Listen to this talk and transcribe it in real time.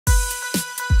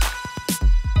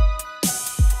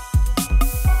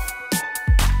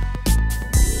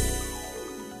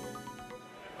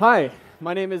Hi,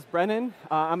 my name is Brennan.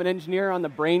 I'm an engineer on the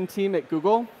Brain team at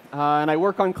Google, and I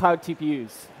work on Cloud TPUs.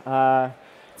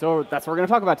 So that's what we're going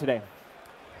to talk about today.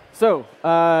 So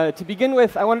to begin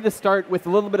with, I wanted to start with a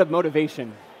little bit of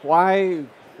motivation. Why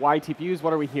TPUs?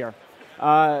 What are we here?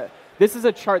 This is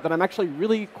a chart that I'm actually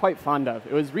really quite fond of.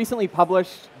 It was recently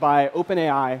published by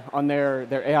OpenAI on their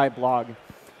AI blog.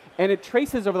 And it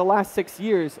traces over the last 6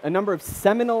 years a number of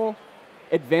seminal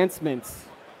advancements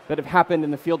that have happened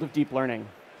in the field of deep learning.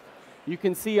 You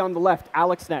can see on the left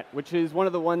AlexNet, which is one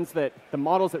of the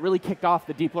models that really kicked off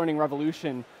the deep learning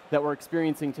revolution that we're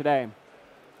experiencing today.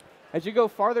 As you go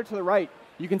farther to the right,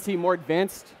 you can see more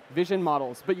advanced vision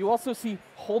models, but you also see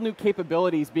whole new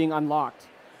capabilities being unlocked.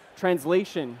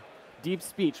 Translation, deep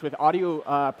speech with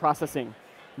audio processing,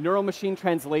 neural machine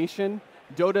translation,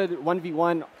 Dota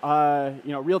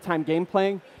 1v1 real-time game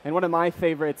playing, and one of my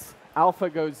favorites,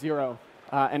 AlphaGo Zero,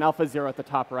 and AlphaZero at the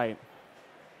top right.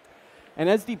 And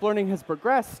as deep learning has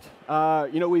progressed,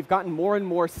 we've gotten more and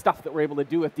more stuff that we're able to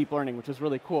do with deep learning, which is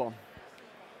really cool.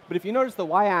 But if you notice the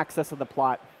y-axis of the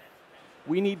plot,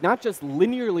 we need not just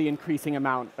linearly increasing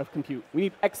amount of compute, we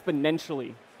need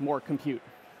exponentially more compute.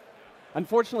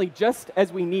 Unfortunately, just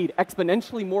as we need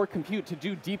exponentially more compute to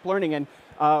do deep learning and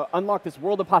unlock this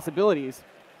world of possibilities,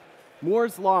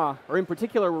 Moore's law, or in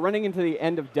particular, we're running into the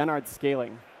end of Dennard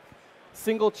scaling.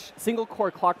 Single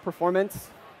core clock performance,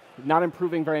 not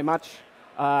improving very much.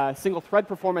 Single thread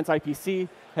performance, IPC,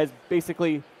 has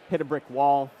basically hit a brick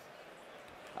wall.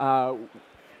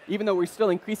 Even though we're still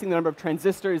increasing the number of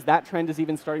transistors, that trend is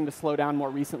even starting to slow down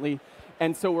more recently.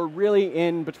 And so we're really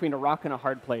in between a rock and a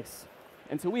hard place.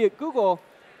 And so we at Google,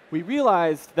 we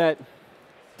realized that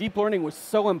deep learning was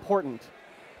so important,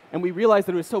 and we realized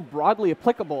that it was so broadly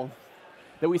applicable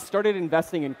that we started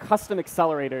investing in custom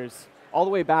accelerators all the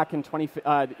way back in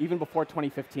even before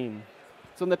 2015.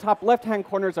 So in the top left-hand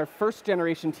corner is our first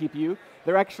generation TPU.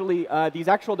 They're actually these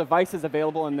actual devices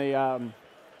available in the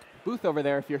booth over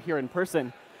there if you're here in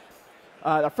person.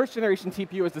 Our first generation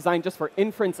TPU is designed just for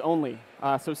inference only,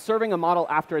 so serving a model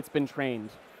after it's been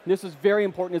trained. And this was very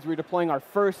important as we were deploying our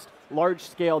first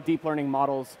large-scale deep learning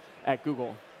models at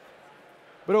Google.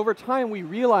 But over time, we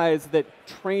realized that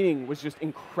training was just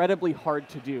incredibly hard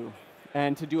to do,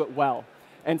 and to do it well.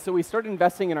 And so we started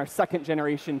investing in our second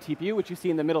generation TPU, which you see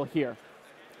in the middle here.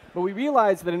 But we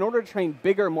realized that in order to train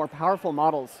bigger, more powerful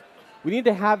models, we need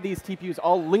to have these TPUs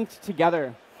all linked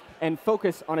together and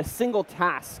focus on a single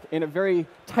task in a very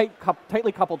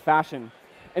tightly coupled fashion.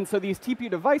 And so these TPU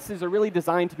devices are really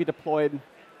designed to be deployed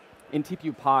in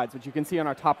TPU pods, which you can see on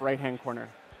our top right-hand corner.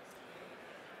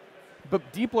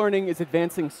 But deep learning is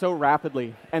advancing so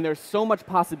rapidly, and there's so much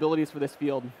possibilities for this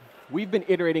field. We've been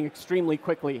iterating extremely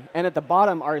quickly. And at the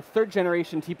bottom, our third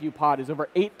generation TPU pod is over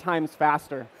 8 times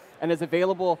faster and is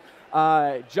available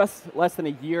just less than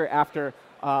a year after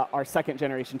our second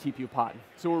generation TPU pod.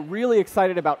 So we're really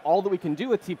excited about all that we can do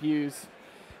with TPUs,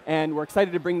 and we're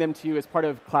excited to bring them to you as part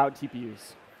of Cloud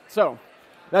TPUs. So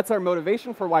that's our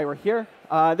motivation for why we're here.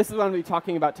 This is what I'm going to be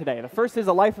talking about today. The first is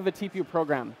a life of a TPU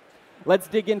program. Let's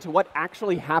dig into what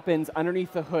actually happens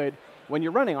underneath the hood when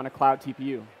you're running on a Cloud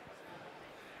TPU.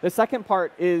 The second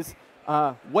part is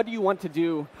what do you want to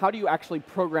do? How do you actually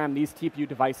program these TPU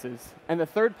devices? And the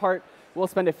third part, we'll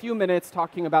spend a few minutes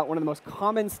talking about one of the most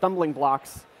common stumbling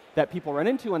blocks that people run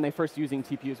into when they first using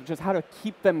TPUs, which is how to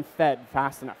keep them fed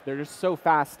fast enough. They're just so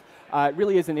fast. It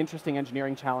really is an interesting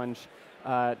engineering challenge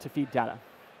to feed data.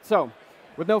 So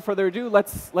with no further ado,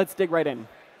 let's dig right in.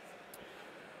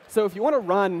 So if you want to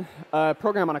run a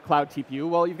program on a Cloud TPU,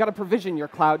 well, you've got to provision your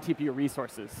Cloud TPU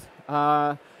resources.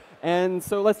 And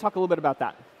so let's talk a little bit about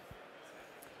that.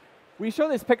 We show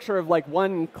this picture of like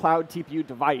one Cloud TPU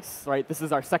device, right? This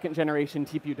is our second generation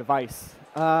TPU device.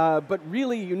 But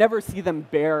really, you never see them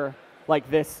bare like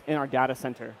this in our data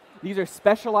center. These are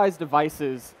specialized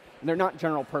devices, and they're not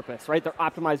general purpose, right? They're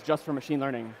optimized just for machine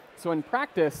learning. So in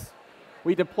practice,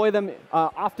 we deploy them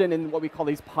often in what we call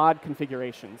these pod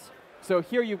configurations. So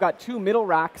here you've got 2 middle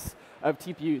racks of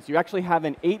TPUs. You actually have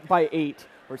an 8x8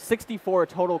 or 64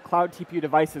 total Cloud TPU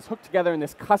devices hooked together in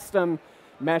this custom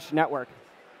mesh network.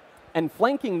 And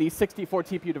flanking these 64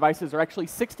 TPU devices are actually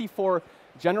 64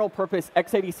 general purpose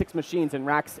x86 machines in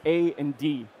racks A and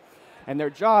D. And their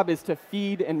job is to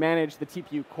feed and manage the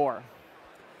TPU core.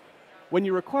 When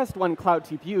you request one Cloud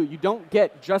TPU, you don't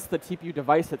get just the TPU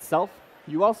device itself.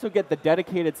 You also get the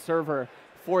dedicated server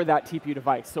for that TPU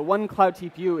device. So one Cloud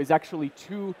TPU is actually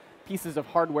 2 pieces of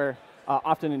hardware,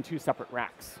 often in 2 separate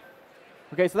racks.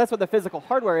 Okay, so that's what the physical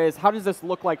hardware is. How does this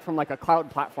look like from like a cloud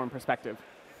platform perspective?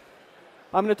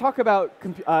 I'm going to talk about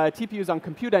TPUs on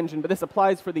Compute Engine, but this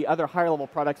applies for the other higher level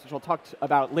products, which we'll talk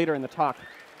about later in the talk.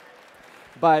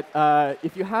 But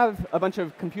if you have a bunch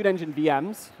of compute engine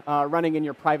VMs running in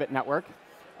your private network,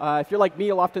 if you're like me,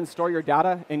 you'll often store your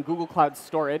data in Google Cloud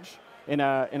Storage in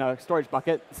a storage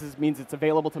bucket. Means it's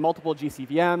available to multiple GC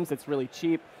VMs. It's really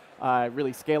cheap,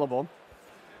 really scalable.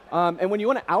 And when you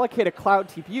want to allocate a Cloud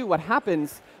TPU, what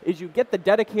happens is you get the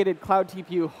dedicated Cloud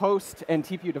TPU host and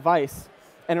TPU device.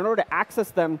 And in order to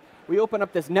access them, we open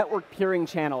up this network peering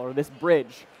channel, or this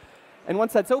bridge. And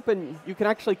once that's open, you can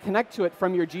actually connect to it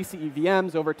from your GCE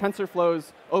VMs over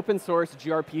TensorFlow's open source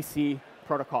gRPC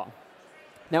protocol.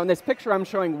 Now, in this picture, I'm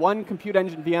showing one compute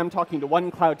engine VM talking to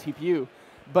one Cloud TPU.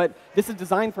 But this is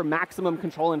designed for maximum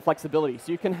control and flexibility.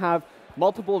 So you can have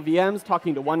multiple VMs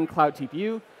talking to one Cloud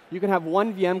TPU. You can have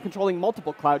one VM controlling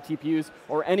multiple Cloud TPUs,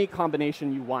 or any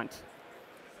combination you want.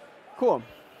 Cool.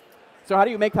 So how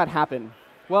do you make that happen?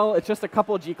 Well, it's just a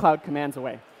couple of gcloud commands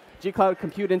away. Gcloud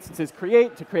compute instances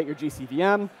create to create your GC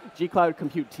VM. Gcloud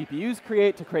compute TPUs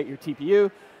create to create your TPU.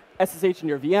 SSH in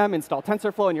your VM, install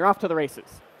TensorFlow, and you're off to the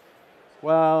races.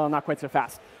 Well, not quite so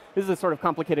fast. This is a sort of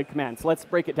complicated command, so let's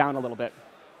break it down a little bit.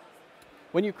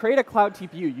 When you create a Cloud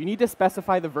TPU, you need to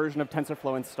specify the version of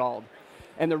TensorFlow installed.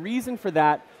 And the reason for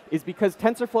that is because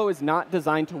TensorFlow is not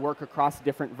designed to work across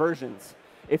different versions.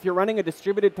 If you're running a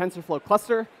distributed TensorFlow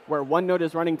cluster where one node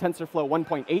is running TensorFlow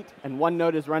 1.8 and one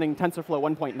node is running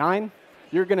TensorFlow 1.9,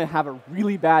 you're going to have a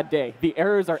really bad day. The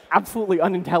errors are absolutely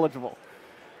unintelligible.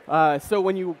 So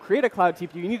when you create a Cloud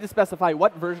TPU, you need to specify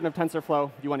what version of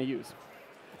TensorFlow you want to use.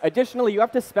 Additionally, you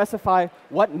have to specify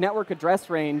what network address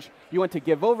range you want to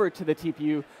give over to the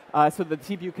TPU so the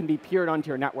TPU can be peered onto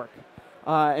your network.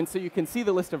 And so you can see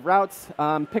the list of routes.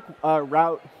 Pick a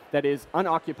route that is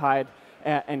unoccupied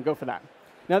and go for that.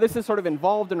 Now, this is sort of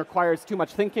involved and requires too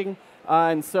much thinking.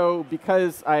 And so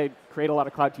because I create a lot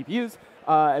of Cloud TPUs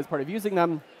as part of using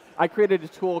them, I created a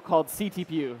tool called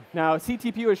CTPU. Now,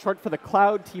 CTPU is short for the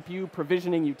Cloud TPU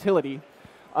Provisioning Utility.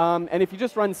 And if you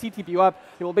just run CTPU up,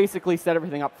 it will basically set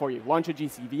everything up for you. Launch a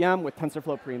GC VM with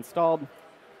TensorFlow pre-installed.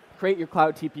 Create your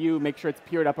Cloud TPU, make sure it's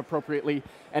peered up appropriately,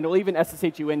 and it'll even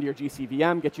SSH you into your GC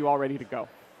VM, get you all ready to go.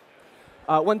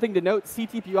 One thing to note,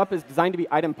 CTPU up is designed to be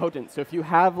idempotent. So if you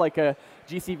have like a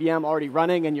GC VM already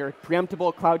running and your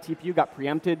preemptible Cloud TPU got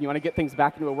preempted, and you want to get things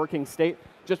back into a working state,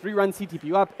 just rerun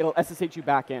CTPU up, it'll SSH you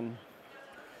back in.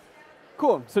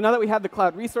 Cool, so now that we have the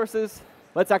cloud resources,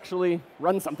 let's actually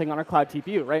run something on our Cloud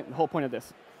TPU, right? The whole point of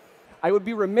this. I would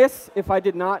be remiss if I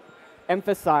did not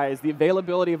emphasize the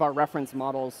availability of our reference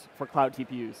models for Cloud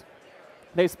TPUs.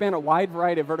 They span a wide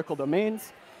variety of vertical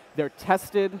domains. They're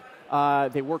tested.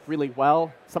 They work really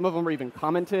well. Some of them are even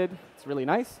commented. It's really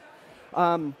nice.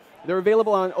 They're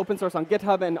available on open source on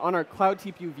GitHub, and on our Cloud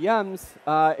TPU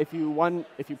VMs,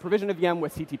 if you provision a VM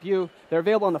with CTPU, they're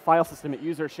available on the file system at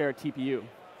user share TPU.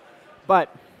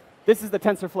 But this is the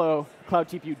TensorFlow Cloud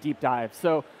TPU deep dive.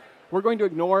 So we're going to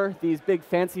ignore these big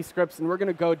fancy scripts, and we're going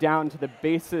to go down to the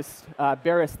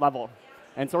barest level.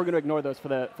 And so we're going to ignore those for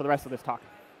the rest of this talk.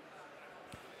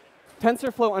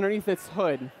 TensorFlow, underneath its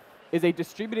hood, is a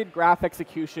distributed graph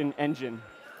execution engine.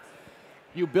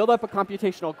 You build up a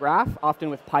computational graph, often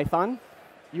with Python.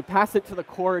 You pass it to the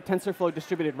core TensorFlow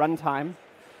distributed runtime,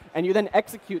 and you then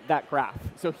execute that graph.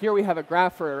 So here we have a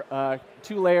graph for a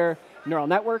 2-layer neural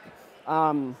network,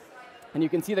 and you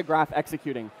can see the graph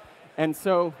executing. And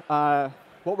so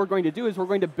what we're going to do is we're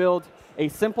going to build a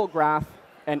simple graph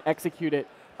and execute it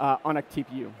on a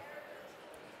TPU.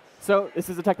 So this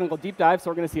is a technical deep dive, so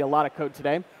we're going to see a lot of code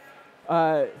today.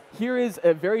 Here is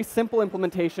a very simple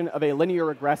implementation of a linear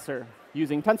regressor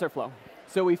using TensorFlow.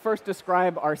 So we first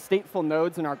describe our stateful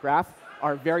nodes in our graph,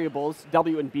 our variables,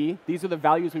 W and B. These are the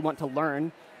values we want to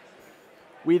learn.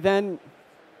 We then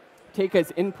take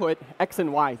as input X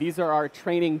and Y. These are our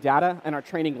training data and our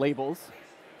training labels.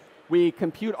 We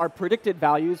compute our predicted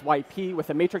values, YP, with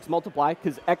a matrix multiply,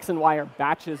 because X and Y are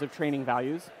batches of training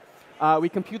values. We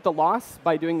compute the loss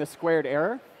by doing the squared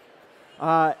error.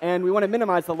 And we want to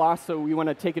minimize the loss, so we want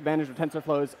to take advantage of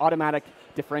TensorFlow's automatic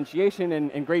differentiation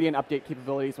and gradient update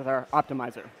capabilities with our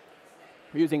optimizer.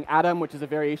 We're using Atom, which is a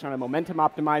variation on a momentum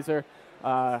optimizer,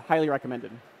 highly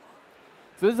recommended.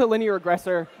 So this is a linear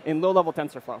regressor in low-level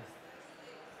TensorFlow.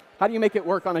 How do you make it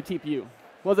work on a TPU?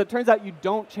 Well, as it turns out, you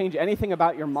don't change anything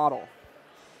about your model.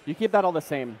 You keep that all the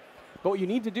same. But what you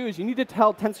need to do is you need to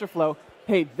tell TensorFlow,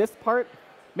 hey, this part,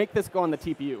 make this go on the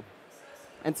TPU.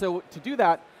 And so to do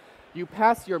that, you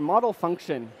pass your model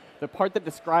function, the part that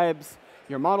describes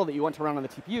your model that you want to run on the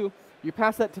TPU, you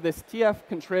pass that to this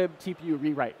tf-contrib TPU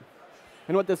rewrite.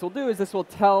 And what this will do is this will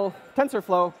tell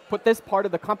TensorFlow, put this part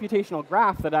of the computational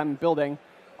graph that I'm building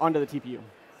onto the TPU.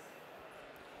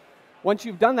 Once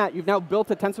you've done that, you've now built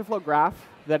a TensorFlow graph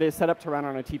that is set up to run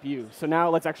on a TPU. So now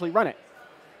let's actually run it.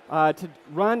 To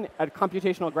run a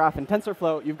computational graph in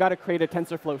TensorFlow, you've got to create a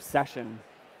TensorFlow session.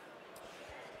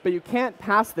 But you can't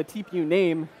pass the TPU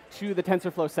name to the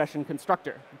TensorFlow session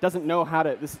constructor. It doesn't know how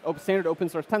to, this standard open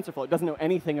source TensorFlow, it doesn't know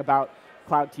anything about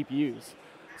Cloud TPUs.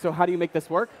 So how do you make this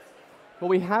work? Well,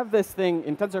 we have this thing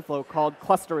in TensorFlow called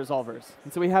cluster resolvers.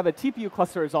 And so we have a TPU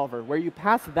cluster resolver where you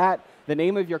pass that, the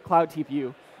name of your Cloud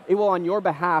TPU. It will, on your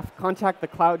behalf, contact the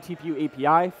Cloud TPU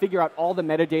API, figure out all the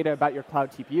metadata about your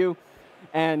Cloud TPU,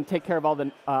 and take care of all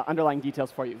the underlying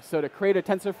details for you. So to create a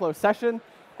TensorFlow session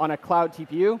on a Cloud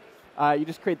TPU, you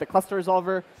just create the cluster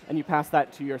resolver, and you pass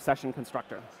that to your session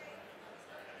constructor.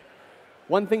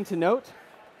 One thing to note,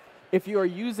 if you are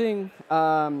using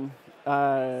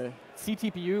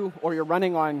CTPU or you're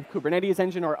running on Kubernetes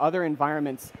engine or other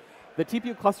environments, the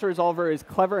TPU cluster resolver is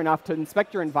clever enough to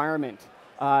inspect your environment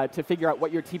to figure out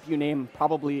what your TPU name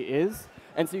probably is.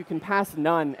 And so you can pass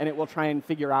none, and it will try and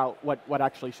figure out what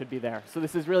actually should be there. So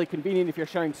this is really convenient if you're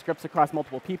sharing scripts across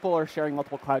multiple people or sharing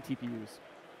multiple Cloud TPUs.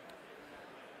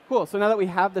 Cool. So now that we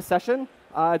have the session,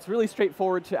 it's really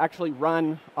straightforward to actually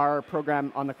run our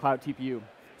program on the Cloud TPU.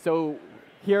 So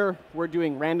here, we're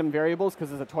doing random variables,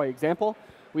 because it's a toy example.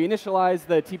 We initialize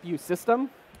the TPU system,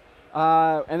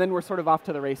 and then we're sort of off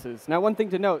to the races. Now, one thing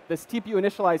to note, this TPU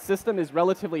initialized system is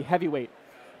relatively heavyweight.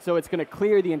 So it's going to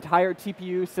clear the entire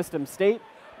TPU system state,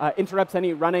 interrupts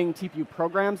any running TPU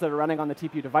programs that are running on the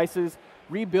TPU devices,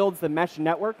 rebuilds the mesh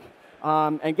network,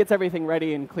 and gets everything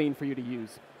ready and clean for you to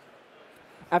use.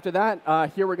 After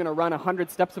that, here we're going to run 100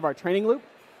 steps of our training loop,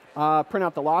 print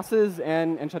out the losses,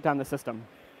 and shut down the system.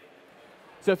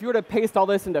 So if you were to paste all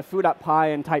this into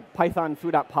foo.py and type python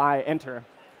foo.py, enter,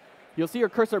 you'll see your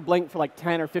cursor blink for like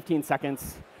 10 or 15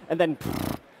 seconds, and then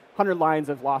 100 lines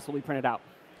of loss will be printed out.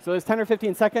 So there's 10 or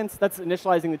 15 seconds. That's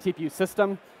initializing the TPU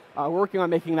system. We're working on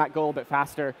making that go a bit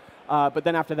faster. But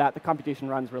then after that, the computation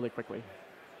runs really quickly.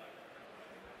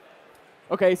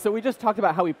 OK, so we just talked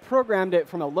about how we programmed it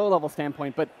from a low-level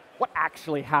standpoint. But what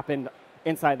actually happened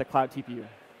inside the Cloud TPU?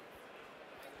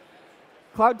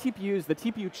 Cloud TPUs, the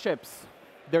TPU chips,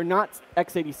 they're not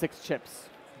x86 chips.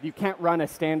 You can't run a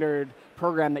standard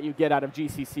program that you get out of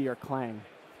GCC or Clang.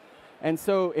 And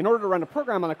so in order to run a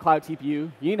program on a Cloud TPU,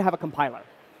 you need to have a compiler.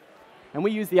 And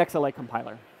we use the XLA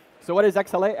compiler. So what is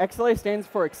XLA? XLA stands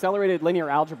for Accelerated Linear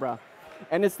Algebra.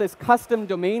 And it's this custom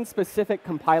domain-specific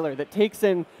compiler that takes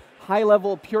in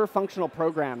high-level pure functional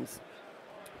programs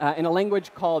in a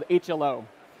language called HLO.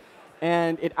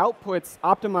 And it outputs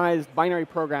optimized binary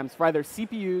programs for either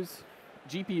CPUs,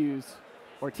 GPUs,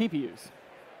 or TPUs.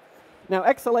 Now,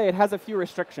 XLA, it has a few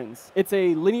restrictions. It's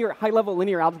a high-level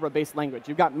linear algebra-based language.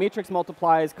 You've got matrix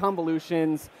multiplies,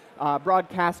 convolutions,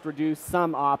 broadcast, reduce,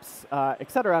 sum ops,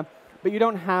 et cetera. But you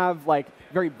don't have like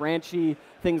very branchy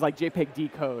things like JPEG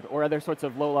decode or other sorts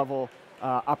of low-level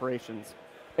operations.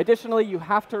 Additionally,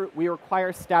 we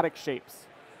require static shapes.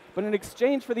 But in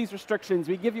exchange for these restrictions,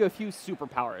 we give you a few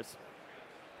superpowers.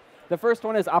 The first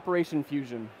one is Operation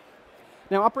Fusion.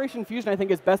 Now, Operation Fusion, I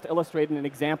think, is best illustrated in an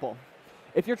example.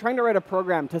 If you're trying to write a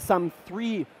program to sum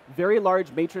 3 very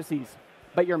large matrices,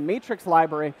 but your matrix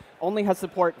library only has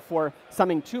support for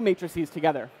summing 2 matrices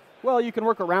together, well, you can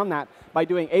work around that by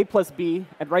doing A plus B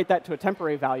and write that to a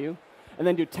temporary value, and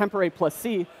then do temporary plus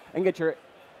C and get your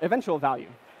eventual value.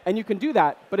 And you can do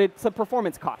that, but it's a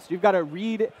performance cost. You've got to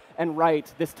read and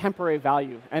write this temporary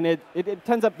value, and it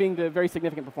ends up being a very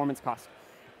significant performance cost.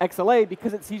 XLA,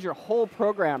 because it sees your whole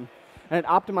program and it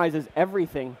optimizes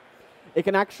everything, it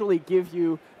can actually give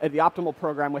you the optimal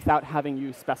program without having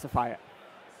you specify it.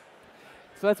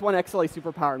 So that's one XLA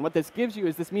superpower. And what this gives you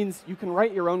is this means you can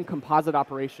write your own composite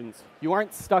operations. You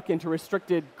aren't stuck into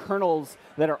restricted kernels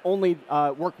that are only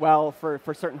work well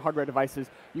for certain hardware devices.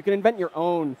 You can invent your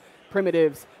own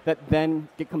primitives that then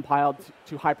get compiled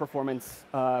to high-performance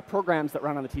programs that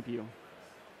run on the TPU.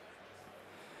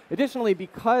 Additionally,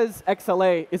 because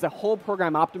XLA is a whole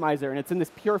program optimizer and it's in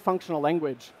this pure functional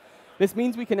language, this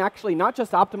means we can actually not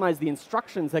just optimize the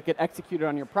instructions that get executed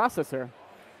on your processor,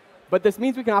 but this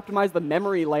means we can optimize the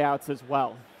memory layouts as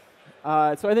well.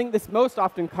 So I think this most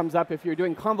often comes up if you're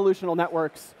doing convolutional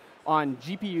networks on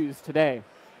GPUs today.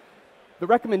 The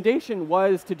recommendation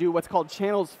was to do what's called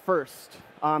channels first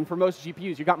for most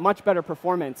GPUs. You got much better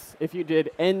performance if you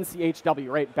did NCHW,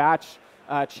 right? Batch,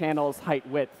 channels, height,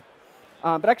 width.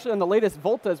 But actually, on the latest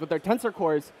Voltas with their tensor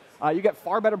cores, you get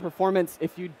far better performance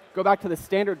if you go back to the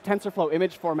standard TensorFlow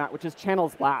image format, which is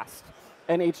channels last,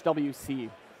 NHWC.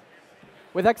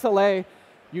 With XLA,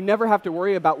 you never have to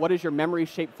worry about what is your memory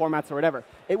shape formats or whatever.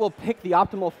 It will pick the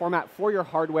optimal format for your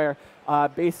hardware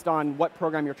based on what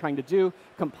program you're trying to do,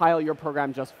 compile your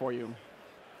program just for you.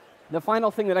 The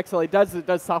final thing that XLA does is it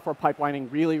does software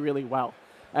pipelining really, really well.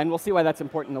 And we'll see why that's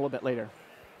important a little bit later.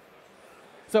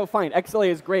 So fine, XLA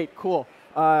is great, cool.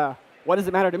 What does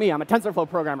it matter to me? I'm a TensorFlow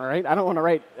programmer, right? I don't want to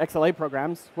write XLA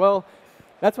programs. Well,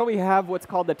 that's why we have what's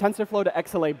called the TensorFlow to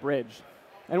XLA bridge.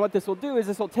 And what this will do is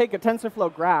this will take a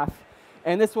TensorFlow graph,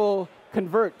 and this will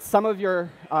convert some of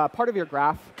your part of your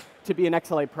graph to be an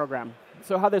XLA program.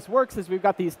 So how this works is we've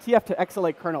got these TF to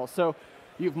XLA kernels. So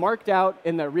you've marked out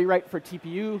in the rewrite for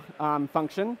TPU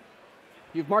function,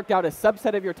 you've marked out a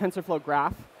subset of your TensorFlow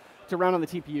graph to run on the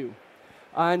TPU.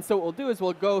 And so what we'll do is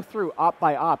we'll go through op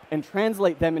by op and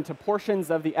translate them into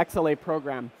portions of the XLA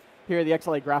program. Here, the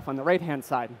XLA graph on the right-hand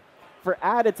side. For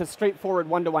add, it's a straightforward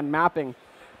one-to-one mapping.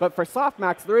 But for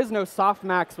softmax, there is no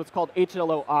softmax, what's called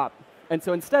HLO op. And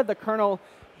so instead, the kernel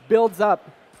builds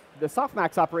up the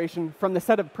softmax operation from the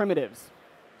set of primitives.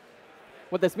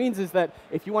 What this means is that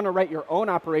if you want to write your own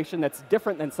operation that's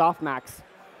different than softmax,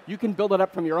 you can build it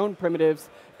up from your own primitives,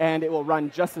 and it will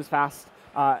run just as fast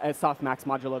as softmax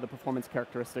modulo the performance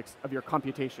characteristics of your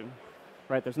computation.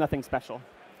 Right? There's nothing special.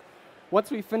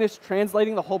 Once we finish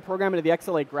translating the whole program into the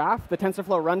XLA graph, the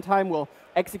TensorFlow runtime will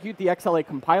execute the XLA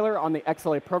compiler on the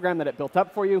XLA program that it built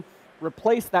up for you,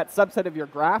 replace that subset of your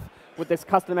graph with this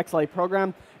custom XLA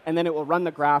program, and then it will run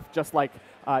the graph just like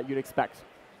you'd expect.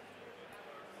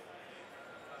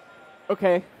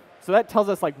 OK, so that tells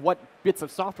us like what bits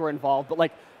of software are involved, but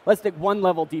like let's dig one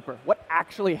level deeper. What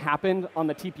actually happened on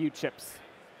the TPU chips?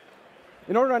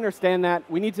 In order to understand that,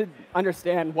 we need to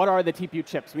understand what are the TPU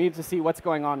chips. We need to see what's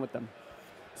going on with them.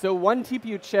 So one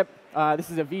TPU chip, this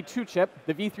is a V2 chip.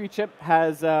 The V3 chip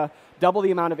has double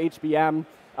the amount of HBM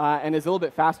and is a little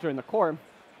bit faster in the core.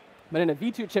 But in a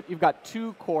V2 chip, you've got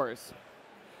 2 cores.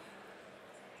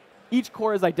 Each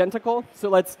core is identical, so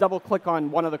let's double-click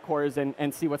on one of the cores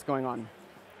and see what's going on.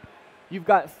 You've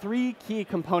got 3 key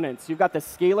components. You've got the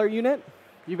scalar unit,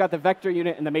 you've got the vector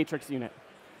unit, and the matrix unit.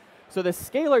 So the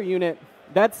scalar unit,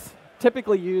 that's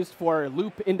typically used for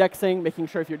loop indexing, making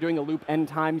sure if you're doing a loop n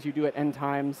times, you do it n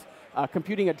times,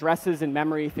 computing addresses in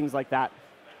memory, things like that.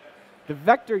 The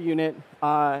vector unit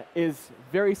is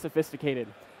very sophisticated.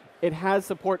 It has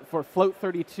support for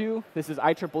float32. This is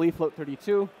IEEE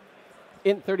float32.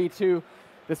 int32,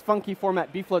 this funky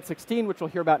format bfloat16, which we'll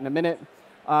hear about in a minute.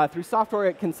 Through software,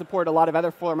 it can support a lot of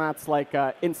other formats like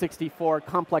int64,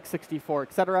 complex64,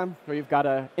 et cetera, where you've got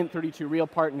a int32 real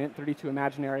part and int32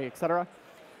 imaginary, et cetera.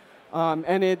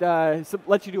 And it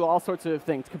lets you do all sorts of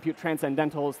things, compute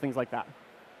transcendentals, things like that.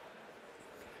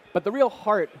 But the real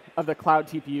heart of the Cloud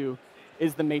TPU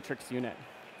is the matrix unit.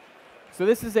 So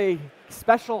this is a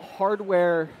special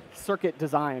hardware circuit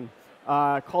design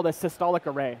called a systolic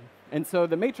array. And so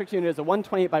the matrix unit is a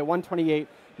 128 by 128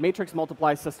 matrix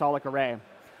multiply systolic array.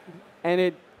 And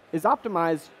it is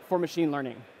optimized for machine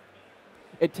learning.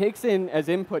 It takes in as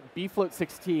input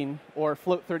bfloat16 or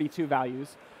float32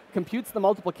 values, computes the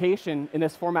multiplication in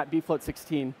this format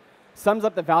bfloat16, sums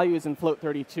up the values in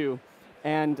float32,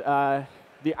 and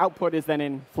the output is then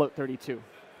in float32.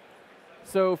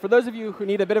 So for those of you who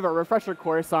need a bit of a refresher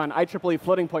course on IEEE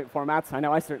floating point formats, I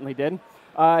know I certainly did,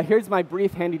 here's my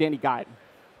brief handy-dandy guide.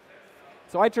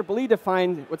 So IEEE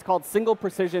defined what's called single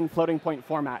precision floating point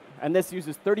format. And this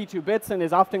uses 32 bits and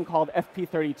is often called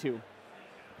FP32.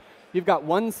 You've got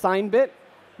 1 sign bit,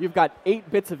 you've got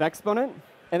 8 bits of exponent,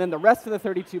 and then the rest of the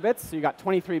 32 bits, so you've got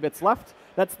 23 bits left,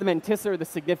 that's the mantissa or the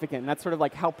significand. That's sort of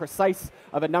like how precise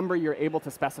of a number you're able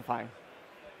to specify.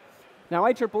 Now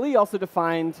IEEE also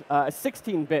defined a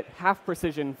 16-bit half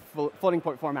precision floating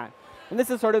point format. And this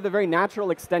is sort of the very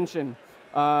natural extension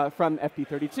from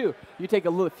FP32. You take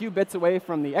a few bits away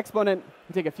from the exponent,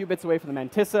 you take a few bits away from the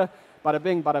mantissa, bada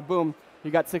bing, bada boom,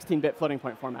 you got 16-bit floating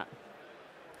point format.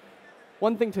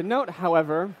 One thing to note,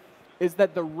 however, is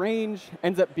that the range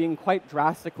ends up being quite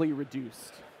drastically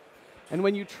reduced. And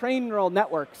when you train neural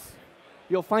networks,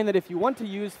 you'll find that if you want to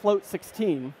use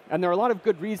float16, and there are a lot of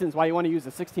good reasons why you want to use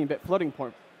a 16-bit floating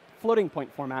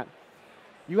point format,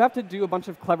 you have to do a bunch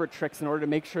of clever tricks in order to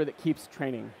make sure that it keeps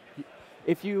training.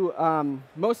 If you,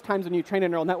 most times when you train a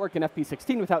neural network in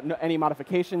FP16 without any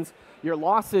modifications, your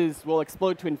losses will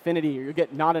explode to infinity, or you'll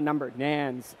get not a number,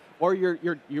 nans, or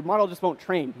your model just won't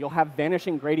train. You'll have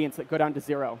vanishing gradients that go down to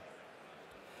 0.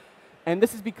 And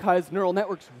this is because neural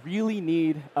networks really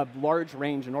need a large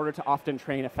range in order to often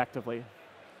train effectively.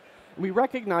 We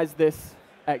recognize this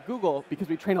at Google because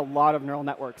we train a lot of neural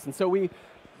networks. And so we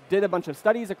did a bunch of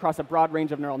studies across a broad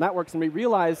range of neural networks, and we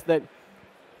realized that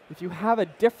if you have a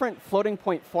different floating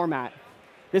point format,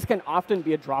 this can often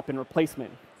be a drop-in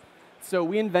replacement. So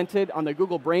we invented on the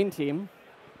Google Brain team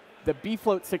the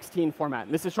bfloat16 format.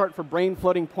 And this is short for Brain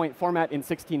Floating Point Format in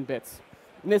 16 bits.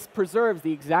 And this preserves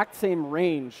the exact same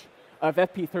range of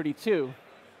FP32,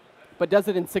 but does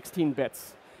it in 16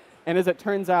 bits. And as it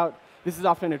turns out, this is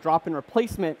often a drop-in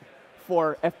replacement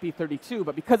for FP32,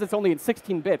 but because it's only in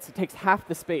 16 bits, it takes half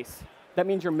the space. That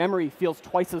means your memory feels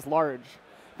twice as large.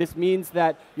 This means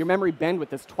that your memory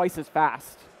bandwidth is twice as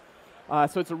fast.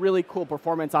 So it's a really cool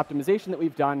performance optimization that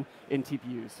we've done in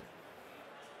TPUs.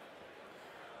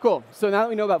 Cool. So now that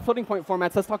we know about floating point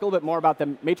formats, let's talk a little bit more about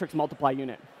the matrix multiply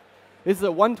unit. This is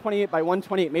a 128 by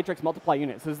 128 matrix multiply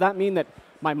unit. So does that mean that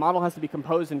my model has to be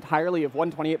composed entirely of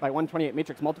 128 by 128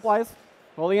 matrix multiplies?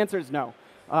 Well, the answer is no.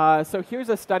 So here's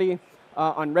a study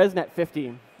on ResNet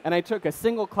 50. And I took a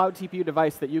single Cloud TPU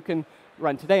device that you can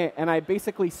run today, and I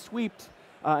basically sweeped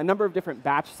a number of different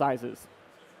batch sizes.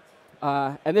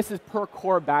 And this is per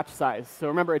core batch size. So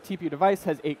remember, a TPU device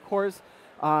has 8 cores.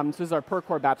 So this is our per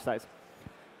core batch size.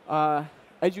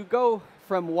 As you go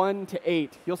from 1 to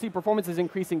 8, you'll see performance is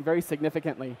increasing very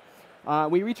significantly.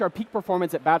 We reach our peak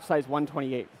performance at batch size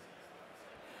 128.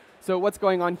 So what's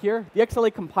going on here? The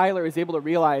XLA compiler is able to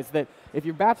realize that if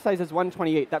your batch size is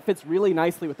 128, that fits really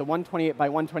nicely with the 128 by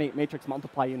 128 matrix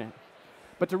multiply unit.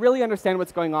 But to really understand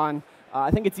what's going on,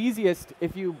 I think it's easiest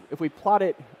if we plot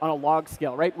it on a log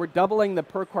scale, right? We're doubling the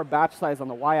per core batch size on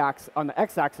the y-axis, on the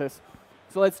x-axis.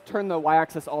 So let's turn the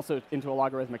y-axis also into a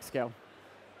logarithmic scale.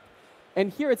 And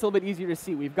here it's a little bit easier to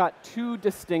see. We've got 2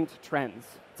 distinct trends.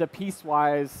 It's a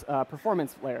piecewise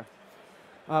performance layer.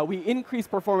 We increase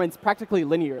performance practically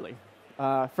linearly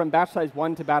from batch size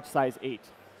 1 to batch size 8.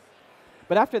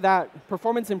 But after that,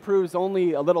 performance improves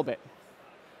only a little bit.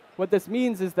 What this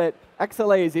means is that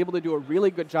XLA is able to do a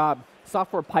really good job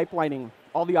software pipelining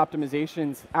all the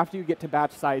optimizations after you get to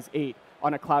batch size 8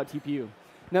 on a Cloud TPU.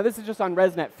 Now, this is just on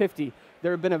ResNet 50.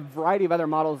 There have been a variety of other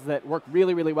models that work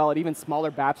really, really well at even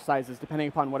smaller batch sizes, depending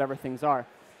upon whatever things are.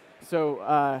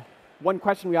 So one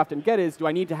question we often get is, do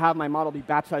I need to have my model be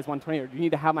batch size 128, or do you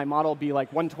need to have my model be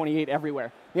like 128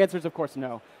 everywhere? The answer is, of course,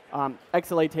 no.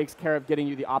 XLA takes care of getting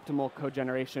you the optimal code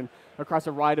generation across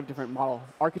a variety of different model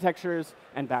architectures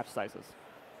and batch sizes.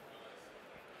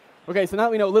 OK, so now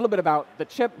that we know a little bit about the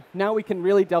chip, now we can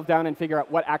really delve down and figure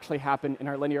out what actually happened in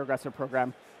our linear regressor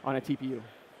program on a TPU.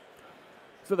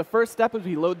 So the first step is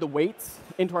we load the weights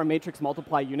into our matrix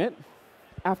multiply unit.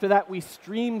 After that, we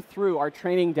stream through our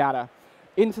training data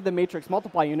into the matrix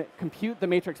multiply unit, compute the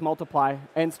matrix multiply,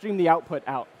 and stream the output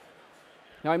out.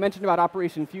 Now, I mentioned about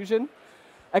Operation Fusion.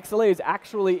 XLA is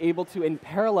actually able to, in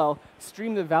parallel,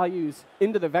 stream the values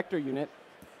into the vector unit,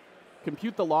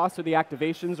 compute the loss or the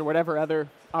activations or whatever other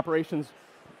operations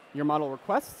your model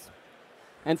requests,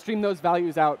 and stream those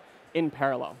values out in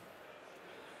parallel.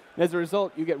 And as a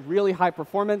result, you get really high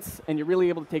performance, and you're really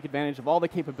able to take advantage of all the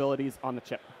capabilities on the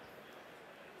chip.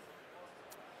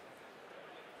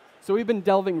 So we've been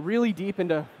delving really deep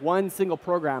into one single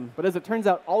program, but as it turns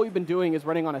out, all we've been doing is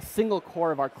running on a single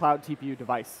core of our Cloud TPU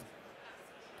device.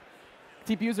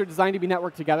 TPUs are designed to be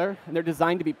networked together, and they're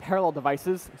designed to be parallel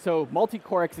devices, so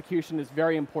multi-core execution is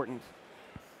very important.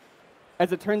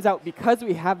 As it turns out, because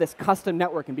we have this custom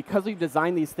network, and because we've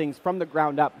designed these things from the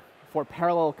ground up for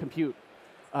parallel compute,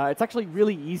 it's actually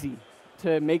really easy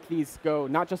to make these go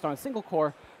not just on a single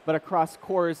core, but across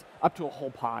cores up to a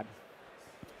whole pod.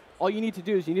 All you need to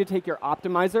do is you need to take your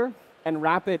optimizer and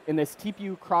wrap it in this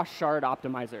TPU cross-shard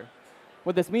optimizer.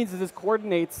 What this means is this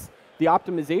coordinates the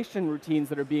optimization routines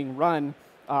that are being run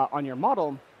on your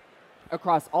model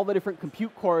across all the different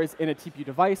compute cores in a TPU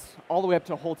device, all the way up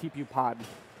to a whole TPU pod.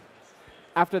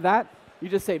 After that, you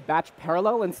just say batch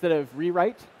parallel instead of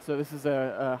rewrite. So this is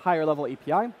a higher level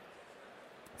API.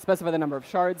 Specify the number of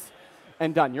shards,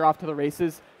 and done. You're off to the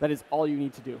races. That is all you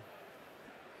need to do.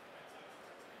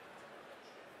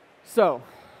 So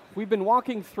we've been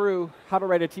walking through how to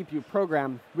write a TPU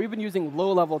program. We've been using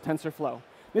low-level TensorFlow.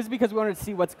 This is because we wanted to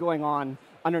see what's going on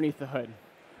underneath the hood.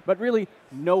 But really,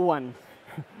 no one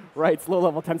writes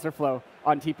low-level TensorFlow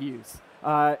on TPUs.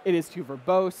 It is too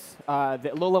verbose.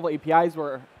 The low-level APIs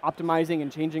we're optimizing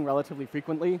and changing relatively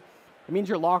frequently. It means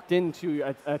you're locked into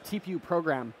a TPU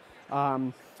program.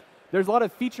 There's a lot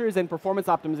of features and performance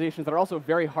optimizations that are also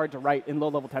very hard to write in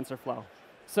low-level TensorFlow.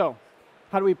 So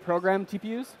how do we program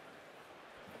TPUs?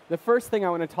 The first thing I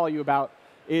want to tell you about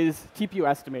is TPU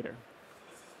Estimator.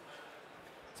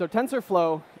 So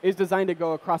TensorFlow is designed to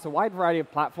go across a wide variety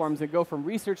of platforms and go from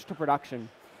research to production.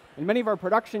 And many of our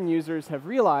production users have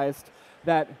realized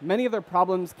that many of their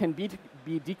problems can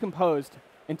be decomposed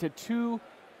into 2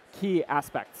 key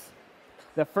aspects.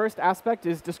 The first aspect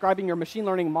is describing your machine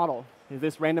learning model. Is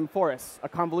this random forest, a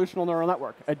convolutional neural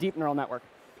network, a deep neural network?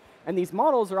 And these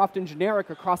models are often generic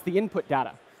across the input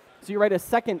data. So you write a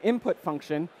second input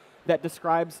function that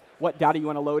describes what data you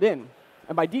want to load in.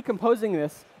 And by decomposing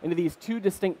this into these 2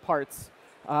 distinct parts,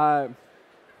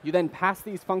 You then pass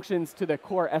these functions to the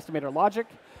core estimator logic,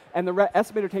 and the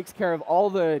estimator takes care of all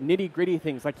the nitty-gritty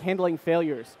things like handling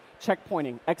failures,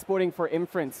 checkpointing, exporting for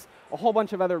inference, a whole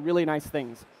bunch of other really nice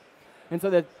things. And so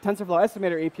the TensorFlow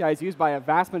Estimator API is used by a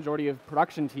vast majority of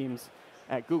production teams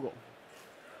at Google.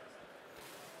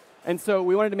 And so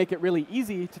we wanted to make it really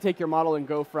easy to take your model and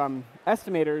go from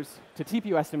estimators to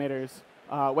TPU estimators,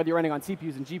 whether you're running on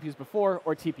CPUs and GPUs before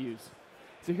or TPUs.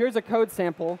 So here's a code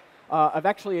sample of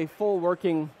actually a full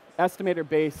working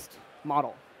estimator-based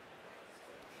model.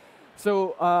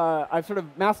 So I've sort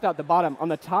of masked out the bottom. On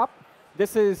the top,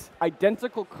 this is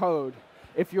identical code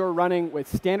if you're running with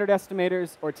standard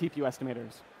estimators or TPU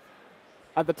estimators.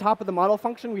 At the top of the model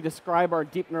function, we describe our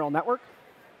deep neural network.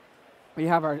 We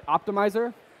have our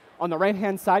optimizer. On the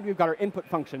right-hand side, we've got our input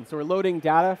function. So we're loading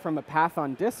data from a path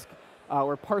on disk.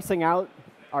 We're parsing out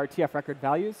our TF record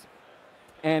values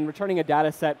and returning a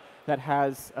data set that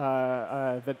has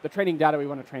the training data we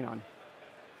want to train on.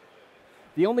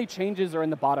 The only changes are in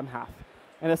the bottom half.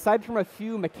 And aside from a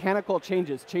few mechanical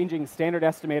changes, changing standard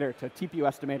estimator to TPU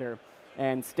estimator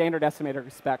and standard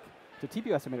estimator spec to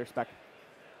TPU estimator spec,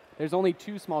 there's only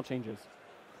two small changes.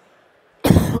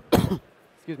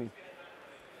 Excuse me.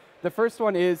 The first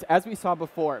one is, as we saw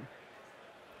before,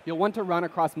 you'll want to run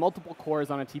across multiple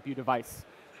cores on a TPU device.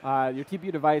 Your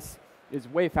TPU device is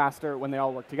way faster when they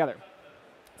all work together.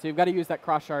 So you've got to use that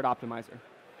cross-shard optimizer.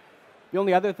 The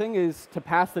only other thing is to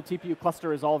pass the TPU cluster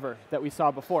resolver that we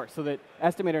saw before, so that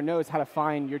estimator knows how to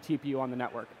find your TPU on the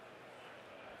network.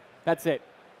 That's it.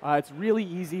 It's really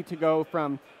easy to go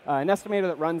from an estimator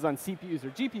that runs on CPUs or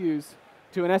GPUs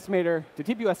to an estimator, to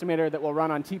TPU estimator that will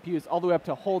run on TPUs all the way up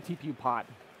to a whole TPU pod.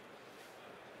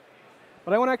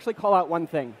 But I want to actually call out one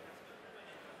thing.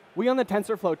 We on the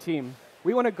TensorFlow team,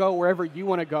 we want to go wherever you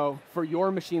want to go for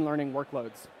your machine learning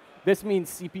workloads. This means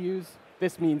CPUs,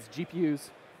 this means GPUs,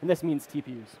 and this means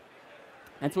TPUs.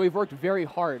 And so we've worked very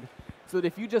hard so that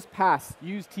if you just pass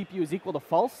use TPU is equal to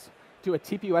false to a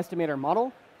TPU estimator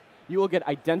model, you will get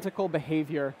identical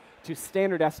behavior to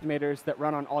standard estimators that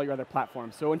run on all your other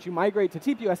platforms. So once you migrate to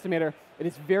TPU estimator, it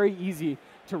is very easy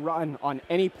to run on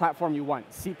any platform you want,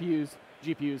 CPUs,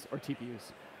 GPUs, or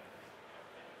TPUs.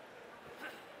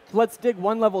 So let's dig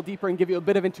one level deeper and give you a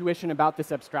bit of intuition about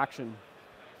this abstraction.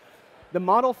 The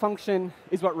model function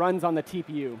is what runs on the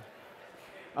TPU.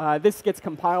 This gets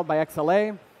compiled by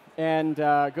XLA and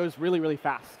goes really, really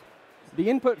fast. The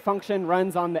input function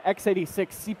runs on the x86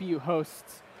 CPU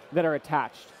hosts that are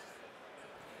attached.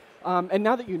 And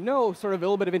now that you know sort of a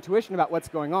little bit of intuition about what's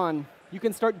going on, you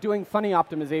can start doing funny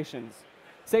optimizations.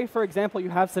 Say, for example, you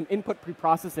have some input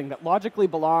preprocessing that logically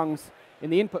belongs in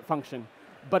the input function,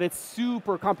 but it's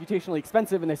super computationally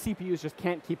expensive and the CPUs just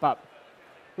can't keep up.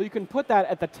 Well, you can put that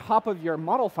at the top of your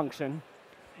model function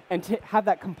and have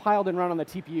that compiled and run on the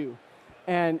TPU.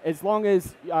 And as long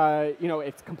as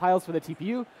it compiles for the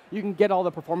TPU, you can get all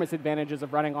the performance advantages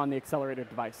of running on the accelerated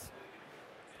device.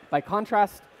 By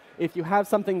contrast, if you have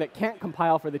something that can't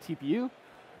compile for the TPU,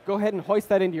 go ahead and hoist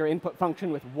that into your input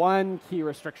function with one key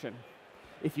restriction.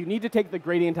 If you need to take the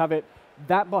gradient of it,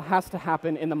 that has to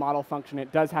happen in the model function.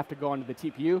 It does have to go onto the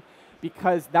TPU,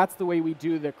 because that's the way we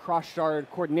do the cross-shard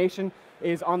coordination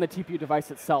is on the TPU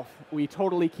device itself. We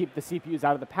totally keep the CPUs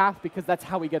out of the path, because that's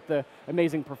how we get the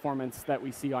amazing performance that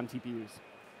we see on TPUs.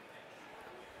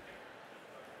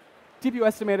 TPU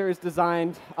estimator is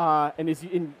designed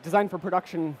designed for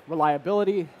production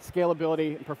reliability,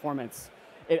 scalability, and performance.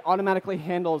 It automatically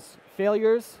handles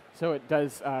failures, so it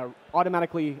does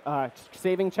automatically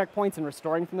saving checkpoints and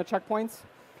restoring from the checkpoints.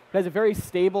 It has a very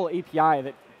stable API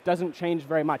that doesn't change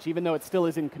very much, even though it still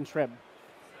is in contrib.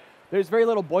 There's very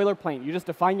little boilerplate. You just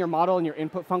define your model and your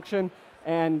input function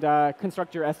and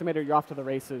construct your estimator, you're off to the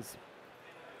races.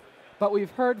 But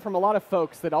we've heard from a lot of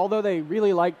folks that although they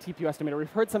really like TPU estimator, we've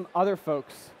heard some other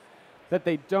folks that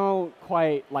they don't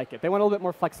quite like it. They want a little bit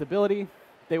more flexibility.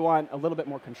 They want a little bit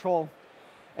more control.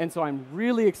 And so I'm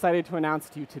really excited to announce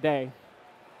to you today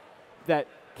that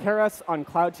Keras on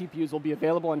Cloud TPUs will be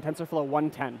available on TensorFlow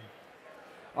 110.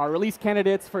 Our release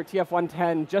candidates for TF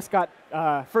 110 just got,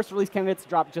 first release candidates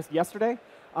dropped just yesterday,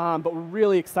 but we're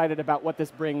really excited about what this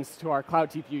brings to our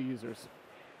Cloud TPU users.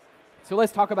 So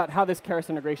let's talk about how this Keras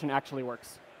integration actually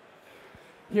works.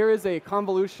 Here is a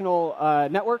convolutional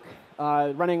network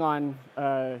running on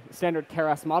a standard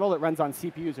Keras model that runs on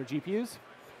CPUs or GPUs.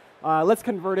 Let's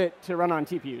convert it to run on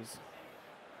TPUs.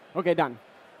 OK, done.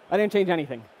 I didn't change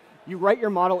anything. You write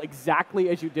your model exactly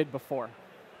as you did before.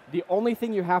 The only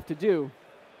thing you have to do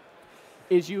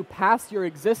is you pass your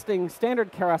existing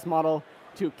standard Keras model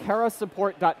to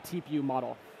kerasupport.tpu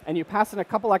model. And you pass in a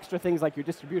couple extra things like your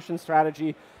distribution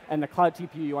strategy and the Cloud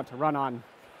TPU you want to run on.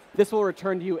 this will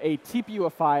return to you a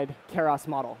TPU-ified Keras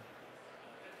model.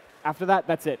 After that,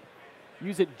 that's it.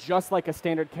 Use it just like a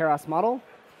standard Keras model,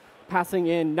 passing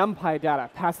in NumPy data,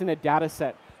 passing a data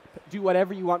set, do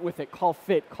whatever you want with it, call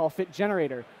fit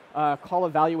generator, call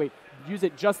evaluate, use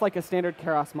it just like a standard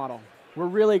Keras model. We're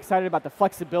really excited about the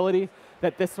flexibility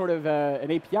that this sort of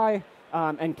an API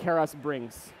and Keras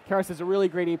brings. Keras is a really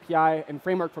great API and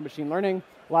framework for machine learning.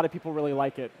 A lot of people really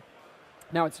like it.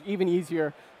 Now it's even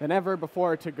easier than ever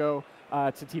before to go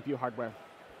to TPU hardware.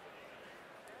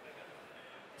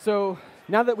 So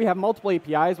now that we have multiple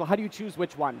APIs, well, how do you choose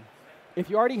which one? If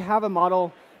you already have a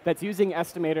model that's using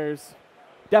estimators,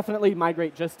 definitely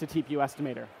migrate just to TPU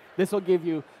estimator. This will give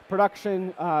you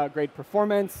production grade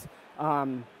performance.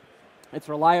 It's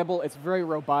reliable. It's very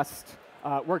robust.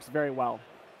 Works very well.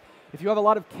 If you have a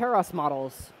lot of Keras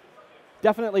models,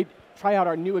 definitely try out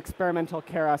our new experimental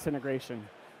Keras integration.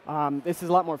 This is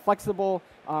a lot more flexible,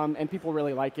 and people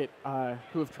really like it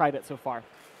who have tried it so far.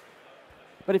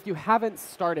 But if you haven't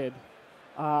started,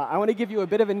 I want to give you a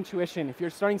bit of an intuition. If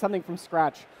you're starting something from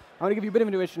scratch, I want to give you a bit of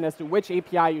intuition as to which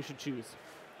API you should choose.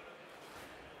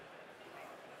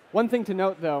 One thing to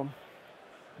note, though,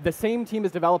 the same team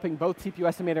is developing both TPU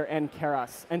estimator and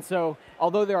Keras. And so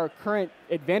although there are current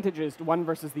advantages to one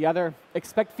versus the other,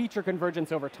 expect feature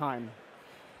convergence over time.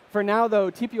 For now,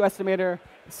 though, TPU estimator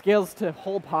scales to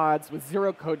whole pods with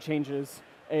 0 code changes.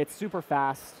 It's super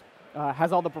fast,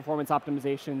 has all the performance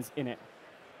optimizations in it.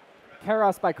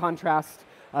 Keras, by contrast,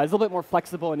 is a little bit more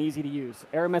flexible and easy to use.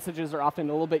 Error messages are often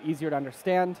a little bit easier to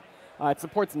understand. It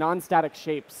supports non-static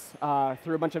shapes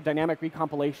through a bunch of dynamic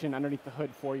recompilation underneath the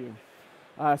hood for you.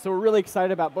 So we're really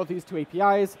excited about both these two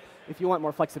APIs. If you want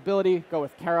more flexibility, go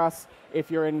with Keras.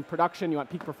 If you're in production, you want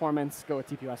peak performance, go with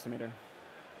TPU estimator.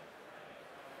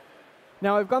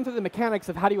 Now, I've gone through the mechanics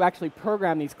of how do you actually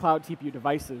program these cloud TPU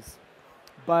devices.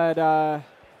 But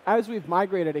as we've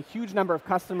migrated a huge number of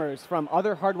customers from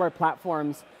other hardware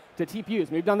platforms to TPUs,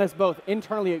 and we've done this both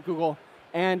internally at Google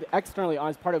and externally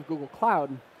as part of Google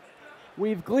Cloud,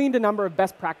 we've gleaned a number of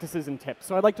best practices and tips.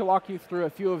 So I'd like to walk you through a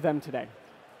few of them today.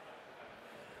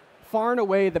 Far and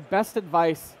away, the best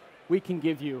advice we can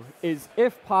give you is,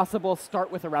 if possible,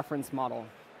 start with a reference model.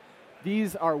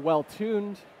 These are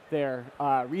well-tuned. They're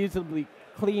reasonably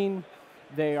clean.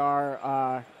 They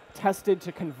are tested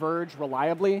to converge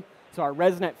reliably. So our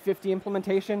ResNet 50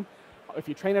 implementation, if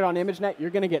you train it on ImageNet, you're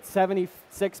going to get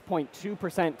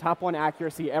 76.2% top one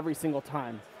accuracy every single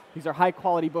time. These are high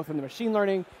quality both in the machine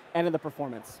learning and in the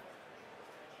performance.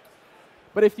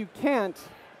 But if you can't,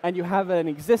 and you have an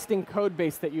existing code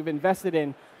base that you've invested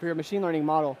in for your machine learning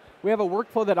model, we have a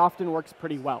workflow that often works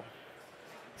pretty well.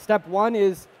 Step one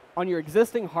is, on your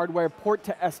existing hardware, port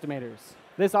to estimators.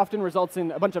 This often results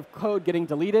in a bunch of code getting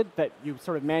deleted that you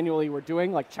sort of manually were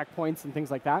doing, like checkpoints and things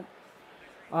like that.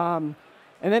 And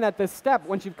then at this step,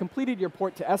 once you've completed your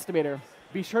port to estimator,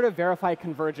 be sure to verify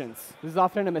convergence. This is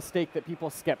often a mistake that people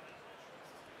skip.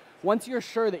 Once you're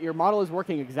sure that your model is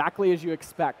working exactly as you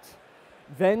expect,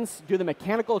 then do the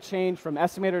mechanical change from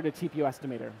estimator to TPU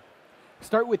estimator.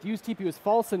 Start with use TPU as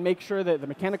false and make sure that the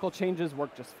mechanical changes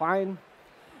work just fine.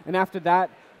 And after that,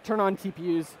 turn on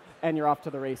TPUs and you're off to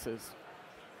the races.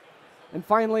 And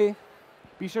finally,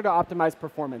 be sure to optimize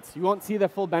performance. You won't see the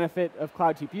full benefit of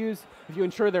Cloud TPUs if you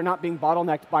ensure they're not being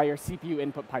bottlenecked by your CPU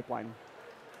input pipeline.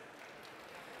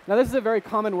 Now, this is a very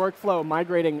common workflow,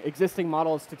 migrating existing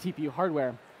models to TPU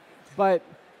hardware. But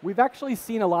we've actually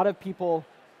seen a lot of people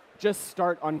just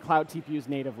start on Cloud TPUs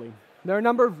natively. There are a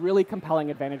number of really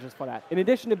compelling advantages for that. In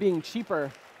addition to being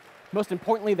cheaper, most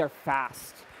importantly, they're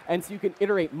fast. And so you can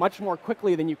iterate much more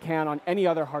quickly than you can on any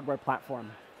other hardware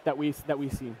platform that we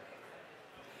see.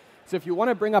 So if you want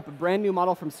to bring up a brand new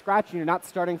model from scratch and you're not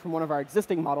starting from one of our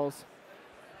existing models,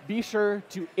 be sure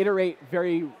to iterate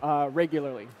very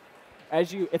regularly.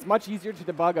 It's much easier to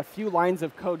debug a few lines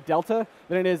of code delta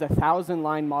than it is a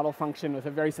 1,000-line model function with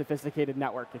a very sophisticated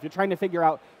network. If you're trying to figure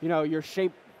out, your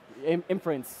shape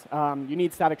inference, you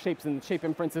need static shapes, and shape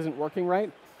inference isn't working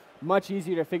right. Much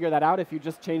easier to figure that out if you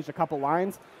just changed a couple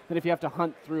lines than if you have to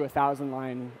hunt through a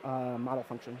 1,000-line model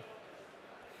function.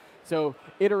 So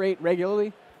iterate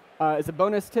regularly. As a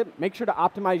bonus tip, make sure to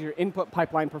optimize your input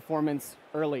pipeline performance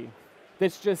early.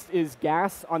 This just is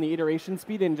gas on the iteration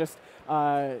speed and just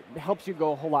helps you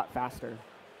go a whole lot faster.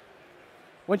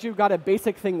 Once you've got a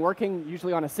basic thing working,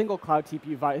 usually on a single Cloud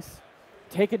TPU device,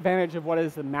 take advantage of what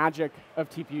is the magic of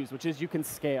TPUs, which is you can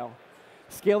scale.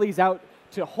 Scale these out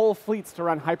to whole fleets to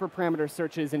run hyperparameter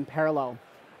searches in parallel,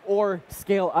 or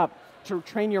scale up to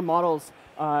train your models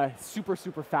super,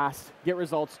 super fast, get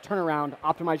results, turn around,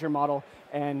 optimize your model,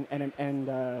 and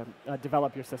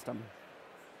develop your system.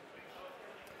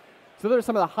 So those are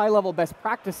some of the high-level best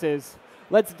practices.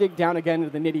 Let's dig down again into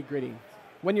the nitty-gritty.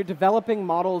 When you're developing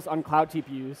models on Cloud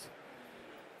TPUs,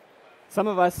 some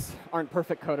of us aren't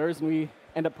perfect coders, and we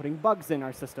end up putting bugs in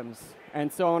our systems.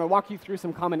 And so I want to walk you through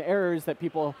some common errors that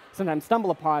people sometimes stumble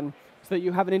upon so that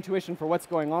you have an intuition for what's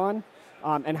going on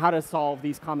and how to solve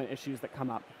these common issues that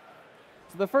come up.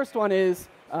 So the first one is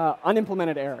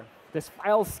unimplemented error. This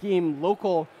file scheme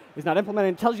local is not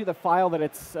implemented. It tells you the file that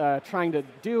it's trying to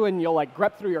do, and you'll like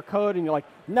grep through your code, and you're like,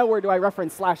 nowhere do I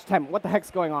reference /temp. What the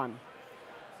heck's going on?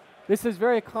 This is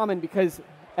very common because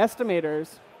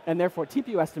estimators, and therefore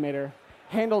TPU estimator,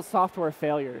 handles software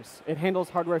failures. It handles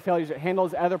hardware failures. It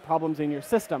handles other problems in your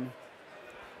system.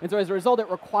 And so as a result, it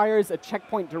requires a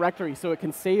checkpoint directory so it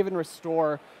can save and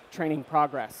restore training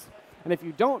progress. And if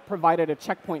you don't provide it a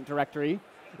checkpoint directory,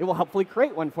 it will helpfully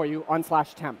create one for you on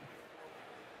 /temp.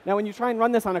 Now, when you try and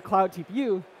run this on a Cloud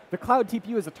TPU, the Cloud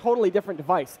TPU is a totally different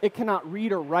device. It cannot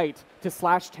read or write to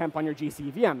 /temp on your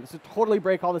GC VM. This would totally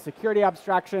break all the security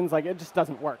abstractions. Like, it just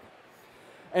doesn't work.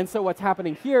 And so what's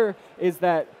happening here is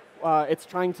that it's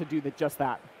trying to do just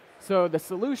that. So the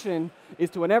solution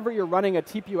is to, whenever you're running a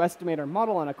TPU estimator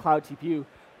model on a Cloud TPU,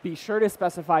 be sure to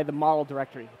specify the model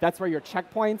directory. That's where your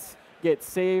checkpoints get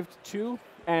saved to,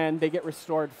 and they get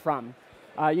restored from.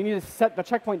 You need to set the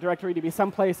checkpoint directory to be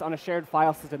someplace on a shared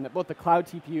file system that both the Cloud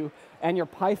TPU and your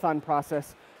Python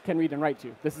process can read and write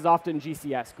to. This is often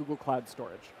GCS, Google Cloud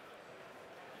Storage.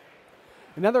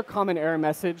 Another common error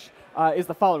message is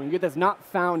the following. You get this not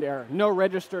found error, no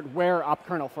registered where op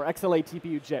kernel for XLA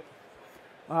TPU JIT.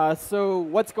 So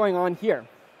what's going on here?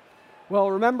 Well,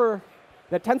 remember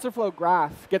that TensorFlow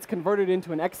graph gets converted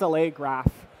into an XLA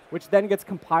graph, which then gets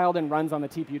compiled and runs on the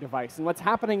TPU device. And what's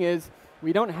happening is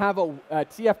we don't have a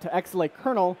TF to XLA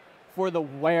kernel for the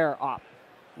where op.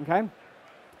 Okay?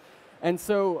 And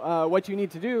so what you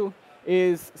need to do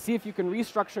is see if you can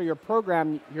restructure your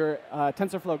program, your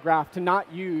TensorFlow graph, to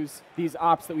not use these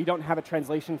ops that we don't have a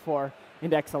translation for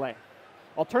into XLA.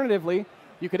 Alternatively,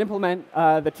 you could implement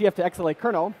the TF to XLA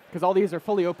kernel, because all these are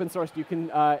fully open sourced. You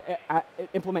can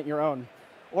implement your own,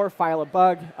 or file a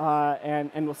bug,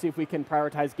 and we'll see if we can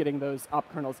prioritize getting those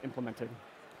op kernels implemented.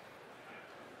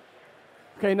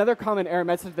 Okay, another common error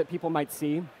message that people might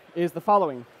see is the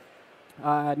following.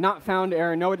 Not found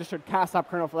error, no registered cast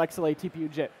op kernel for XLA TPU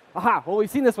JIT. Aha, well, we've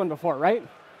seen this one before, right?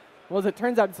 Well, as it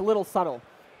turns out, it's a little subtle.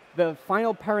 The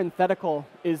final parenthetical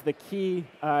is the key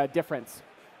difference.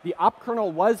 The op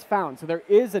kernel was found, so there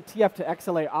is a TF to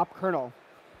XLA op kernel,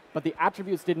 but the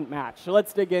attributes didn't match. So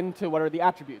let's dig into what are the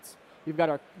attributes. We've got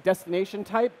our destination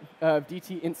type of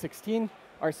DT int16,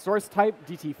 our source type,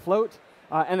 DT float,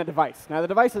 and a device. Now, the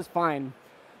device is fine.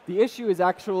 The issue is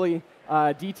actually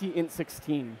DT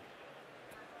int16.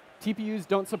 TPUs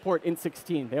don't support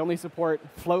int16. They only support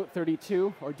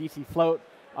float32 or DT float,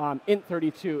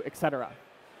 int32, etc.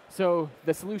 So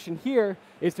the solution here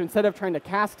is to, instead of trying to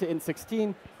cast to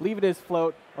int16, leave it as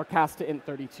float or cast to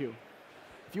int32.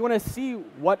 If you want to see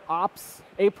what ops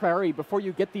a priori before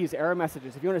you get these error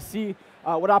messages, if you want to see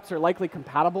what ops are likely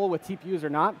compatible with TPUs or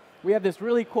not, we have this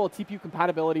really cool TPU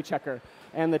compatibility checker.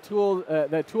 And the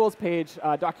tools page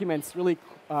documents really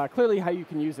clearly how you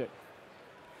can use it.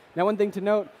 Now, one thing to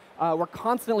note, we're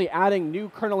constantly adding new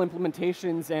kernel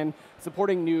implementations and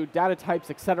supporting new data types,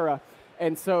 et cetera.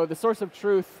 And so the source of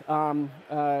truth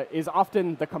is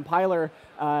often the compiler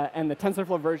and the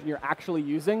TensorFlow version you're actually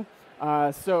using.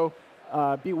 So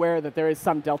beware that there is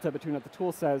some delta between what the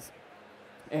tool says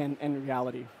and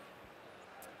reality.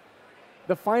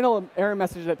 The final error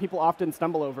message that people often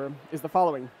stumble over is the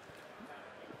following.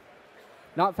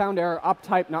 Not found error, op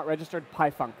type not registered,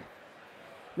 pyfunc.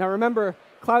 Now remember,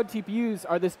 Cloud TPUs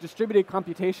are this distributed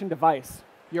computation device.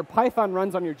 Your Python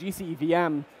runs on your GC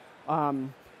VM,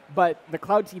 but the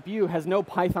Cloud TPU has no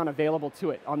Python available to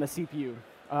it on the CPU.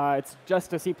 It's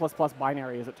just a C++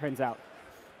 binary, as it turns out.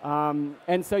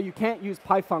 And so you can't use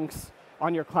pyfuncs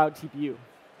on your Cloud TPU.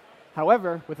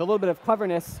 However, with a little bit of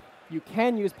cleverness, you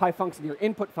can use pyfuncs in your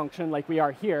input function, like we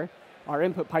are here, our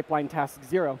input pipeline task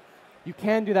 0. You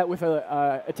can do that with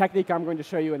a technique I'm going to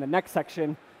show you in the next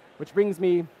section, which brings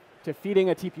me to feeding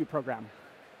a TPU program.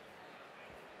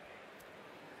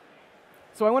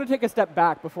 So I want to take a step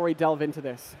back before we delve into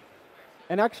this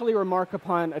and actually remark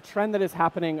upon a trend that is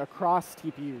happening across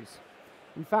TPUs.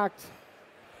 In fact,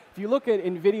 if you look at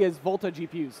NVIDIA's Volta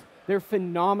GPUs, they're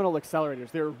phenomenal accelerators.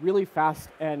 They're really fast,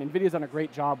 and NVIDIA's done a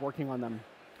great job working on them.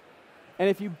 And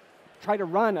if you try to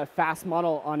run a fast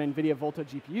model on NVIDIA Volta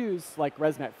GPUs, like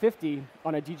ResNet 50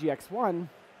 on a DGX1,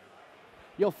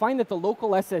 you'll find that the local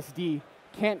SSD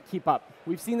can't keep up.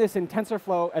 We've seen this in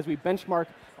TensorFlow as we benchmark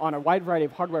on a wide variety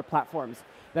of hardware platforms,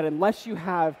 that unless you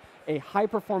have a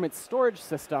high-performance storage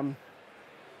system,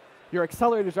 your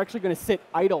accelerators are actually going to sit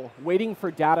idle, waiting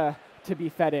for data to be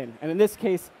fed in. And in this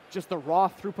case, just the raw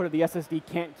throughput of the SSD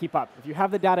can't keep up. If you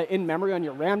have the data in memory on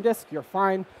your RAM disk, you're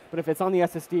fine. But if it's on the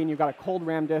SSD and you've got a cold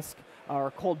RAM disk or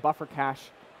a cold buffer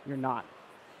cache, you're not.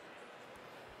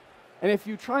 And if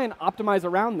you try and optimize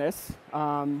around this,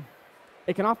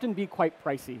 it can often be quite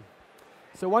pricey.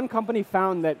 So one company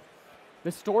found that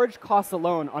the storage costs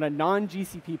alone on a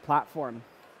non-GCP platform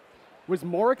was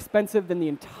more expensive than the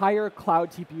entire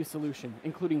Cloud TPU solution,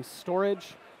 including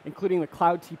storage, including the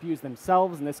Cloud TPUs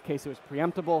themselves. In this case, it was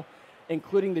preemptible,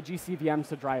 including the GCVMs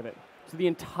to drive it. So the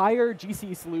entire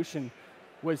GCE solution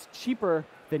was cheaper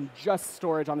than just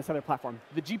storage on this other platform.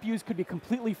 The GPUs could be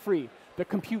completely free. The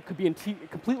compute could be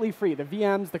completely free. The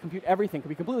VMs, the compute, everything could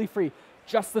be completely free.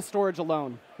 Just the storage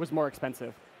alone was more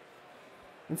expensive.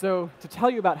 And so to tell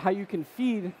you about how you can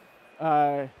feed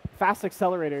fast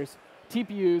accelerators,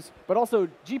 TPUs, but also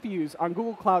GPUs on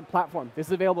Google Cloud Platform. This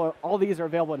is available, all these are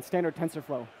available in standard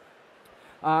TensorFlow.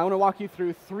 I want to walk you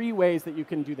through 3 ways that you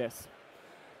can do this.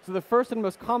 So the first and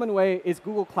most common way is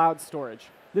Google Cloud Storage.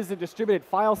 This is a distributed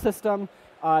file system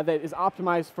that is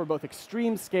optimized for both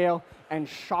extreme scale and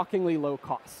shockingly low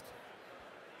cost.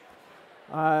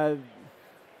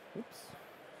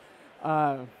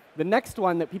 The next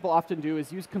one that people often do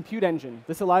is use Compute Engine.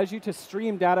 This allows you to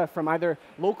stream data from either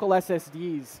local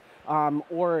SSDs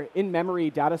or in-memory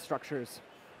data structures.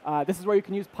 This is where you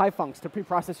can use PyFuncs to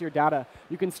preprocess your data.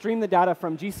 You can stream the data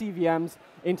from GCVMs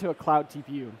into a Cloud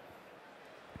TPU.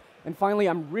 And finally,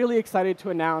 I'm really excited to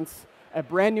announce a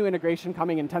brand new integration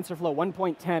coming in TensorFlow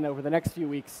 1.10 over the next few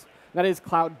weeks. That is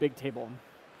Cloud Bigtable.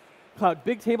 Cloud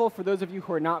Bigtable, for those of you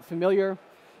who are not familiar,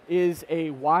 is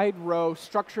a wide row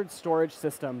structured storage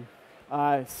system,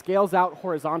 scales out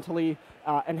horizontally,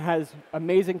 and has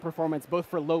amazing performance both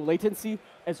for low latency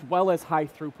as well as high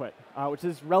throughput, which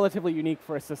is relatively unique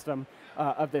for a system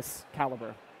of this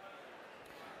caliber.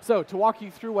 So to walk you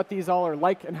through what these all are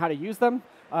like and how to use them,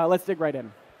 let's dig right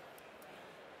in.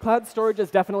 Cloud storage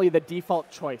is definitely the default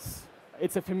choice.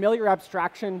 It's a familiar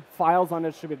abstraction, files on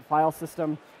a distributed file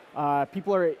system.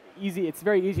 It's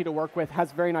very easy to work with,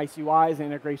 has very nice UIs and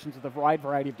integrations with a wide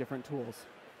variety of different tools.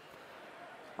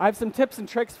 I have some tips and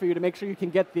tricks for you to make sure you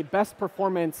can get the best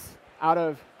performance out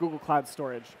of Google Cloud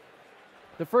Storage.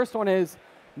 The first one is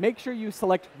make sure you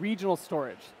select regional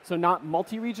storage. So not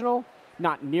multi-regional,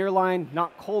 not nearline,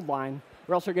 not cold line,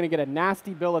 or else you're going to get a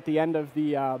nasty bill at the end of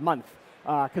the month,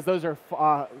 because those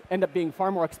end up being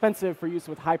far more expensive for use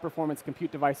with high-performance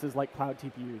compute devices like Cloud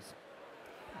TPUs.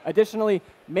 Additionally,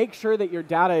 make sure that your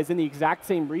data is in the exact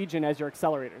same region as your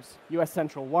accelerators, US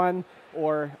Central 1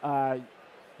 or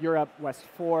Europe West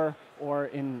 4 or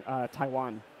in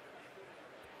Taiwan.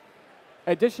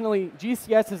 Additionally,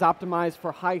 GCS is optimized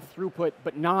for high throughput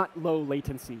but not low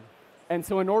latency. And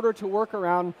so in order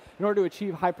to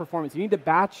achieve high performance, you need to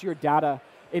batch your data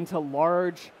into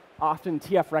large, often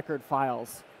TF record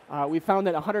files. We found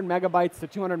that 100 megabytes to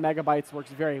 200 megabytes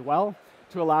works very well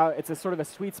to allow, it's a sort of a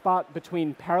sweet spot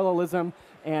between parallelism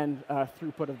and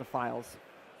throughput of the files.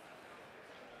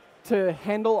 To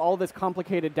handle all this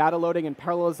complicated data loading and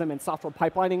parallelism and software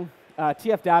pipelining,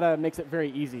 TF Data makes it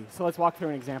very easy. So let's walk through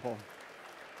an example.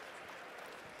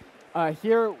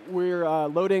 Here we're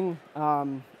loading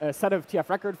a set of TF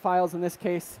record files, in this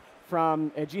case,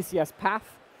 from a GCS path.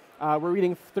 We're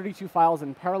reading 32 files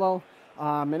in parallel.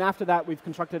 And after that, we've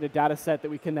constructed a data set that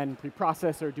we can then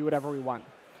preprocess or do whatever we want.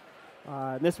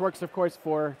 And this works, of course,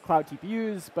 for Cloud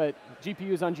TPUs, but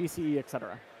GPUs on GCE, et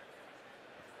cetera.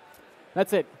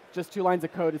 That's it. Just 2 lines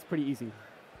of code. It's pretty easy.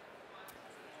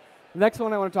 The next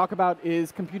one I want to talk about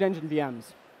is Compute Engine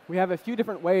VMs. We have a few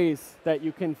different ways that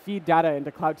you can feed data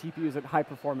into Cloud TPUs at high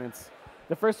performance.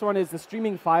 The first one is the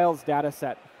streaming files data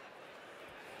set.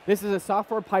 This is a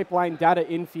software pipeline data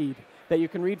infeed that you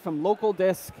can read from local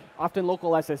disk, often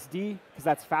local SSD, because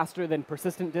that's faster than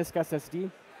persistent disk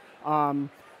SSD.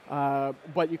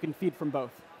 But you can feed from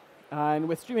both. And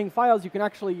with streaming files, you can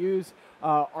actually use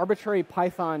arbitrary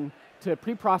Python to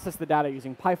preprocess the data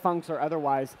using PyFuncs or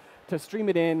otherwise to stream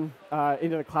it into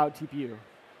the Cloud TPU.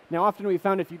 Now, often we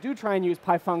found if you do try and use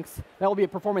PyFuncs, that will be a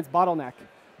performance bottleneck.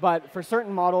 But for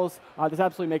certain models, this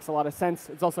absolutely makes a lot of sense.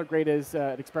 It's also great as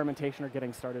an experimentation or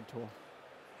getting started tool.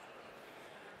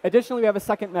 Additionally, we have a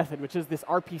second method, which is this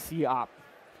RPC op.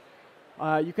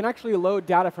 You can actually load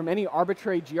data from any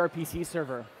arbitrary gRPC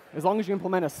server, as long as you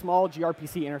implement a small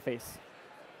gRPC interface.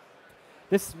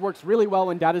 This works really well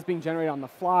when data is being generated on the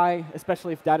fly,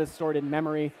 especially if data is stored in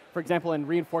memory, for example, in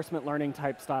reinforcement learning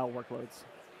type style workloads.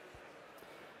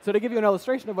 So to give you an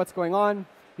illustration of what's going on,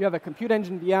 you have a Compute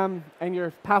Engine VM, and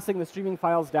you're passing the streaming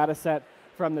files data set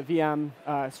from the VM,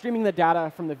 streaming the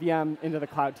data from the VM into the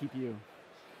Cloud TPU.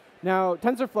 Now,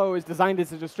 TensorFlow is designed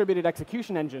as a distributed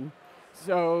execution engine,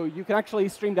 so you can actually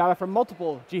stream data from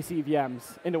multiple GC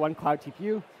VMs into one Cloud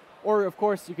TPU, or of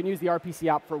course, you can use the RPC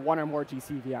app for one or more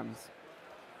GC VMs.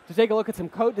 To take a look at some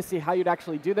code to see how you'd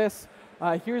actually do this,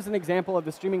 here's an example of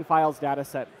the streaming files data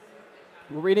set.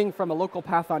 We're reading from a local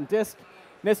path on disk.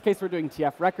 In this case, we're doing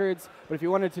TF records, but if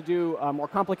you wanted to do more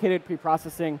complicated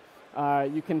pre-processing,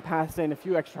 you can pass in a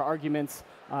few extra arguments,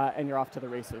 and you're off to the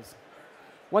races.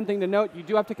 One thing to note, you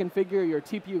do have to configure your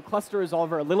TPU cluster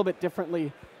resolver a little bit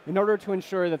differently in order to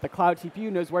ensure that the Cloud TPU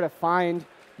knows where to find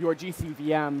your GC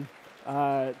VM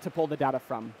to pull the data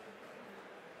from.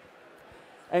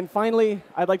 And finally,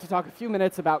 I'd like to talk a few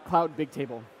minutes about Cloud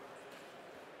Bigtable.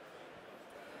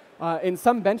 In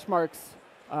some benchmarks,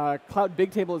 Cloud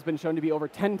Bigtable has been shown to be over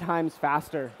 10 times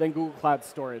faster than Google Cloud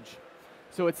Storage.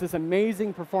 So it's this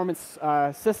amazing performance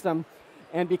system.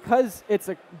 And because it's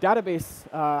a database,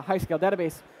 high-scale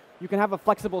database, you can have a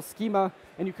flexible schema,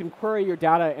 and you can query your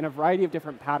data in a variety of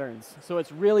different patterns. So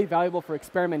it's really valuable for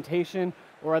experimentation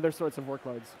or other sorts of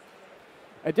workloads.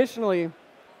 Additionally,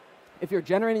 if you're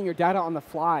generating your data on the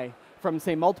fly from,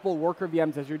 say, multiple worker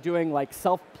VMs as you're doing like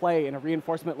self-play in a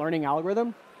reinforcement learning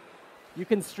algorithm, you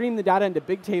can stream the data into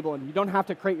Bigtable, and you don't have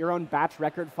to create your own batch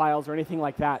record files or anything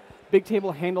like that.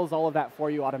 Bigtable handles all of that for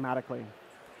you automatically.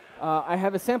 I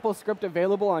have a sample script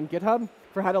available on GitHub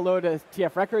for how to load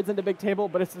TF records into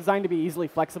Bigtable, but it's designed to be easily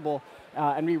flexible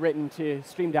and rewritten to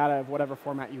stream data of whatever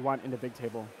format you want into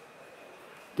Bigtable.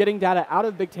 Getting data out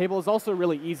of Bigtable is also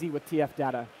really easy with TF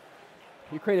data.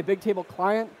 You create a Bigtable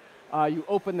client, you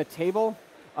open the table,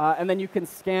 and then you can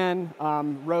scan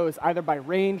rows either by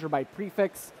range or by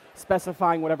prefix,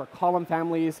 specifying whatever column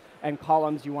families and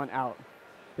columns you want out.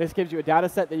 This gives you a data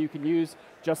set that you can use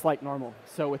just like normal.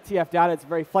 So with TF data, it's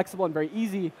very flexible and very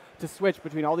easy to switch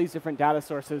between all these different data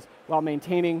sources while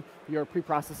maintaining your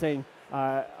pre-processing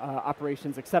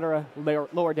operations, et cetera,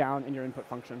 lower down in your input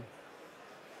function.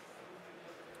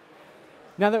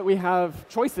 Now that we have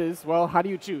choices, well, how do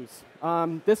you choose?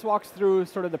 This walks through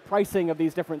sort of the pricing of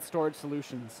these different storage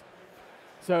solutions.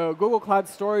 So Google Cloud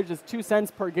Storage is 2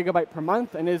 cents per gigabyte per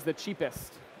month and is the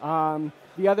cheapest.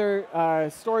 The other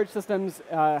storage systems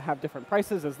have different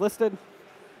prices as listed.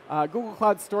 Google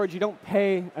Cloud Storage, you don't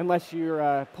pay unless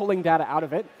you're pulling data out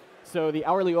of it. So the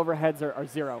hourly overheads are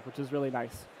 0, which is really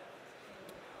nice.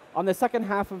 On the second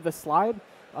half of the slide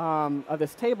of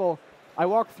this table, I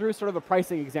walk through sort of a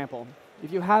pricing example.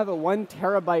 If you have a 1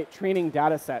 terabyte training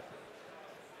data set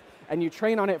and you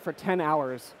train on it for 10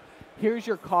 hours, here's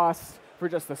your cost for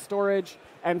just the storage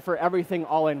and for everything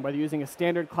all in, whether using a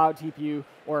standard Cloud TPU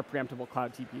or a preemptible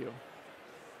Cloud TPU.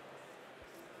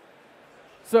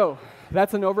 So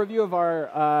that's an overview of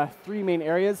our 3 main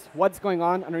areas: what's going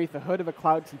on underneath the hood of a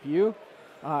Cloud TPU,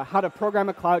 how to program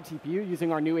a Cloud TPU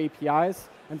using our new APIs,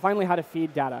 and finally how to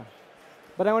feed data.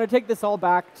 But I want to take this all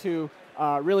back to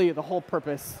really the whole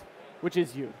purpose, which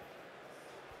is you.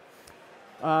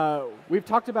 We've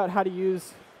talked about how to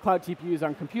use Cloud TPUs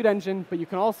on Compute Engine, but you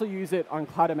can also use it on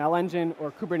Cloud ML Engine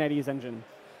or Kubernetes Engine.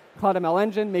 Cloud ML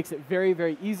Engine makes it very,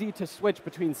 very easy to switch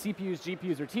between CPUs,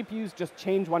 GPUs, or TPUs. Just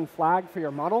change one flag for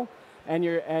your model and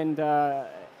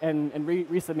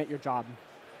resubmit your job.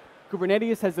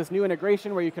 Kubernetes has this new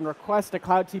integration where you can request a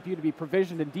Cloud TPU to be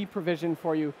provisioned and deprovisioned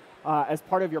for you as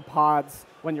part of your pods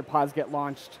when your pods get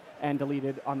launched and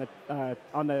deleted on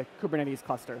the Kubernetes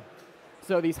cluster.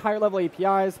 So these higher level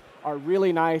APIs are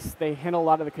really nice. They handle a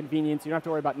lot of the convenience. You don't have to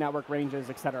worry about network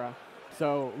ranges, et cetera.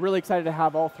 So really excited to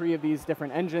have all 3 of these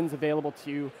different engines available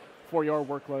to you for your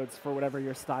workloads for whatever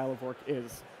your style of work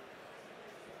is.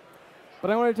 But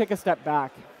I want to take a step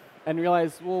back and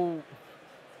realize, well,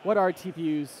 what are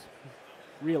TPUs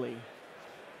really?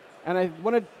 And I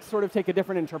want to sort of take a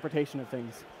different interpretation of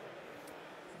things.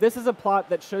 This is a plot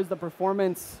that shows the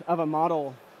performance of a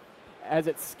model as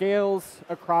it scales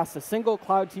across a single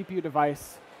Cloud TPU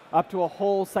device up to a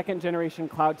whole 2nd generation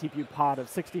Cloud TPU pod of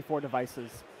 64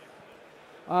 devices.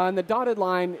 And the dotted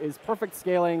line is perfect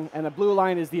scaling, and the blue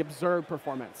line is the observed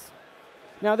performance.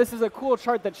 Now, this is a cool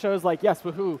chart that shows, like, yes,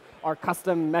 woohoo, our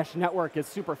custom mesh network is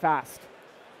super fast.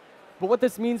 But what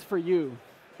this means for you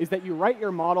is that you write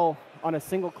your model on a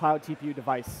single Cloud TPU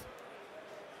device.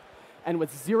 And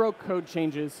with 0 code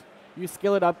changes, you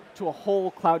scale it up to a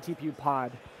whole Cloud TPU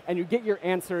pod. And you get your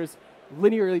answers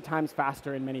linearly times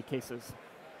faster in many cases.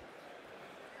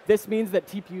 This means that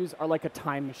TPUs are like a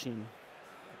time machine.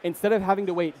 Instead of having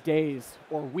to wait days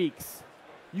or weeks,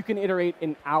 you can iterate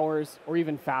in hours or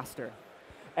even faster.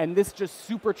 And this just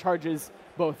supercharges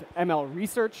both ML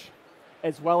research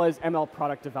as well as ML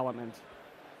product development.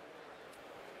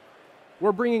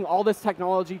 We're bringing all this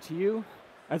technology to you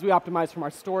as we optimize from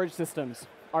our storage systems,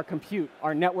 our compute,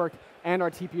 our network, and our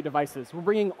TPU devices. We're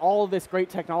bringing all of this great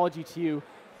technology to you.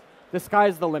 The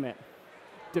sky's the limit.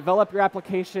 Develop your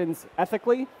applications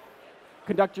ethically,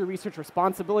 conduct your research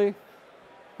responsibly,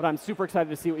 but I'm super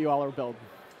excited to see what you all will build.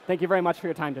 Thank you very much for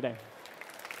your time today.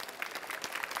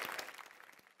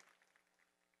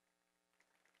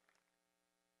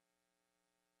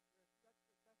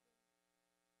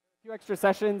 A few extra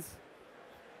sessions.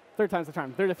 Third time's the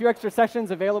charm. There's a few extra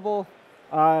sessions available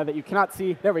that you cannot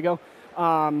see. There we go.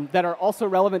 That are also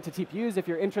relevant to TPUs if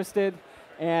you're interested.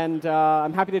 And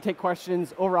I'm happy to take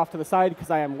questions over off to the side because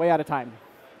I am way out of time.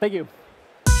 Thank you.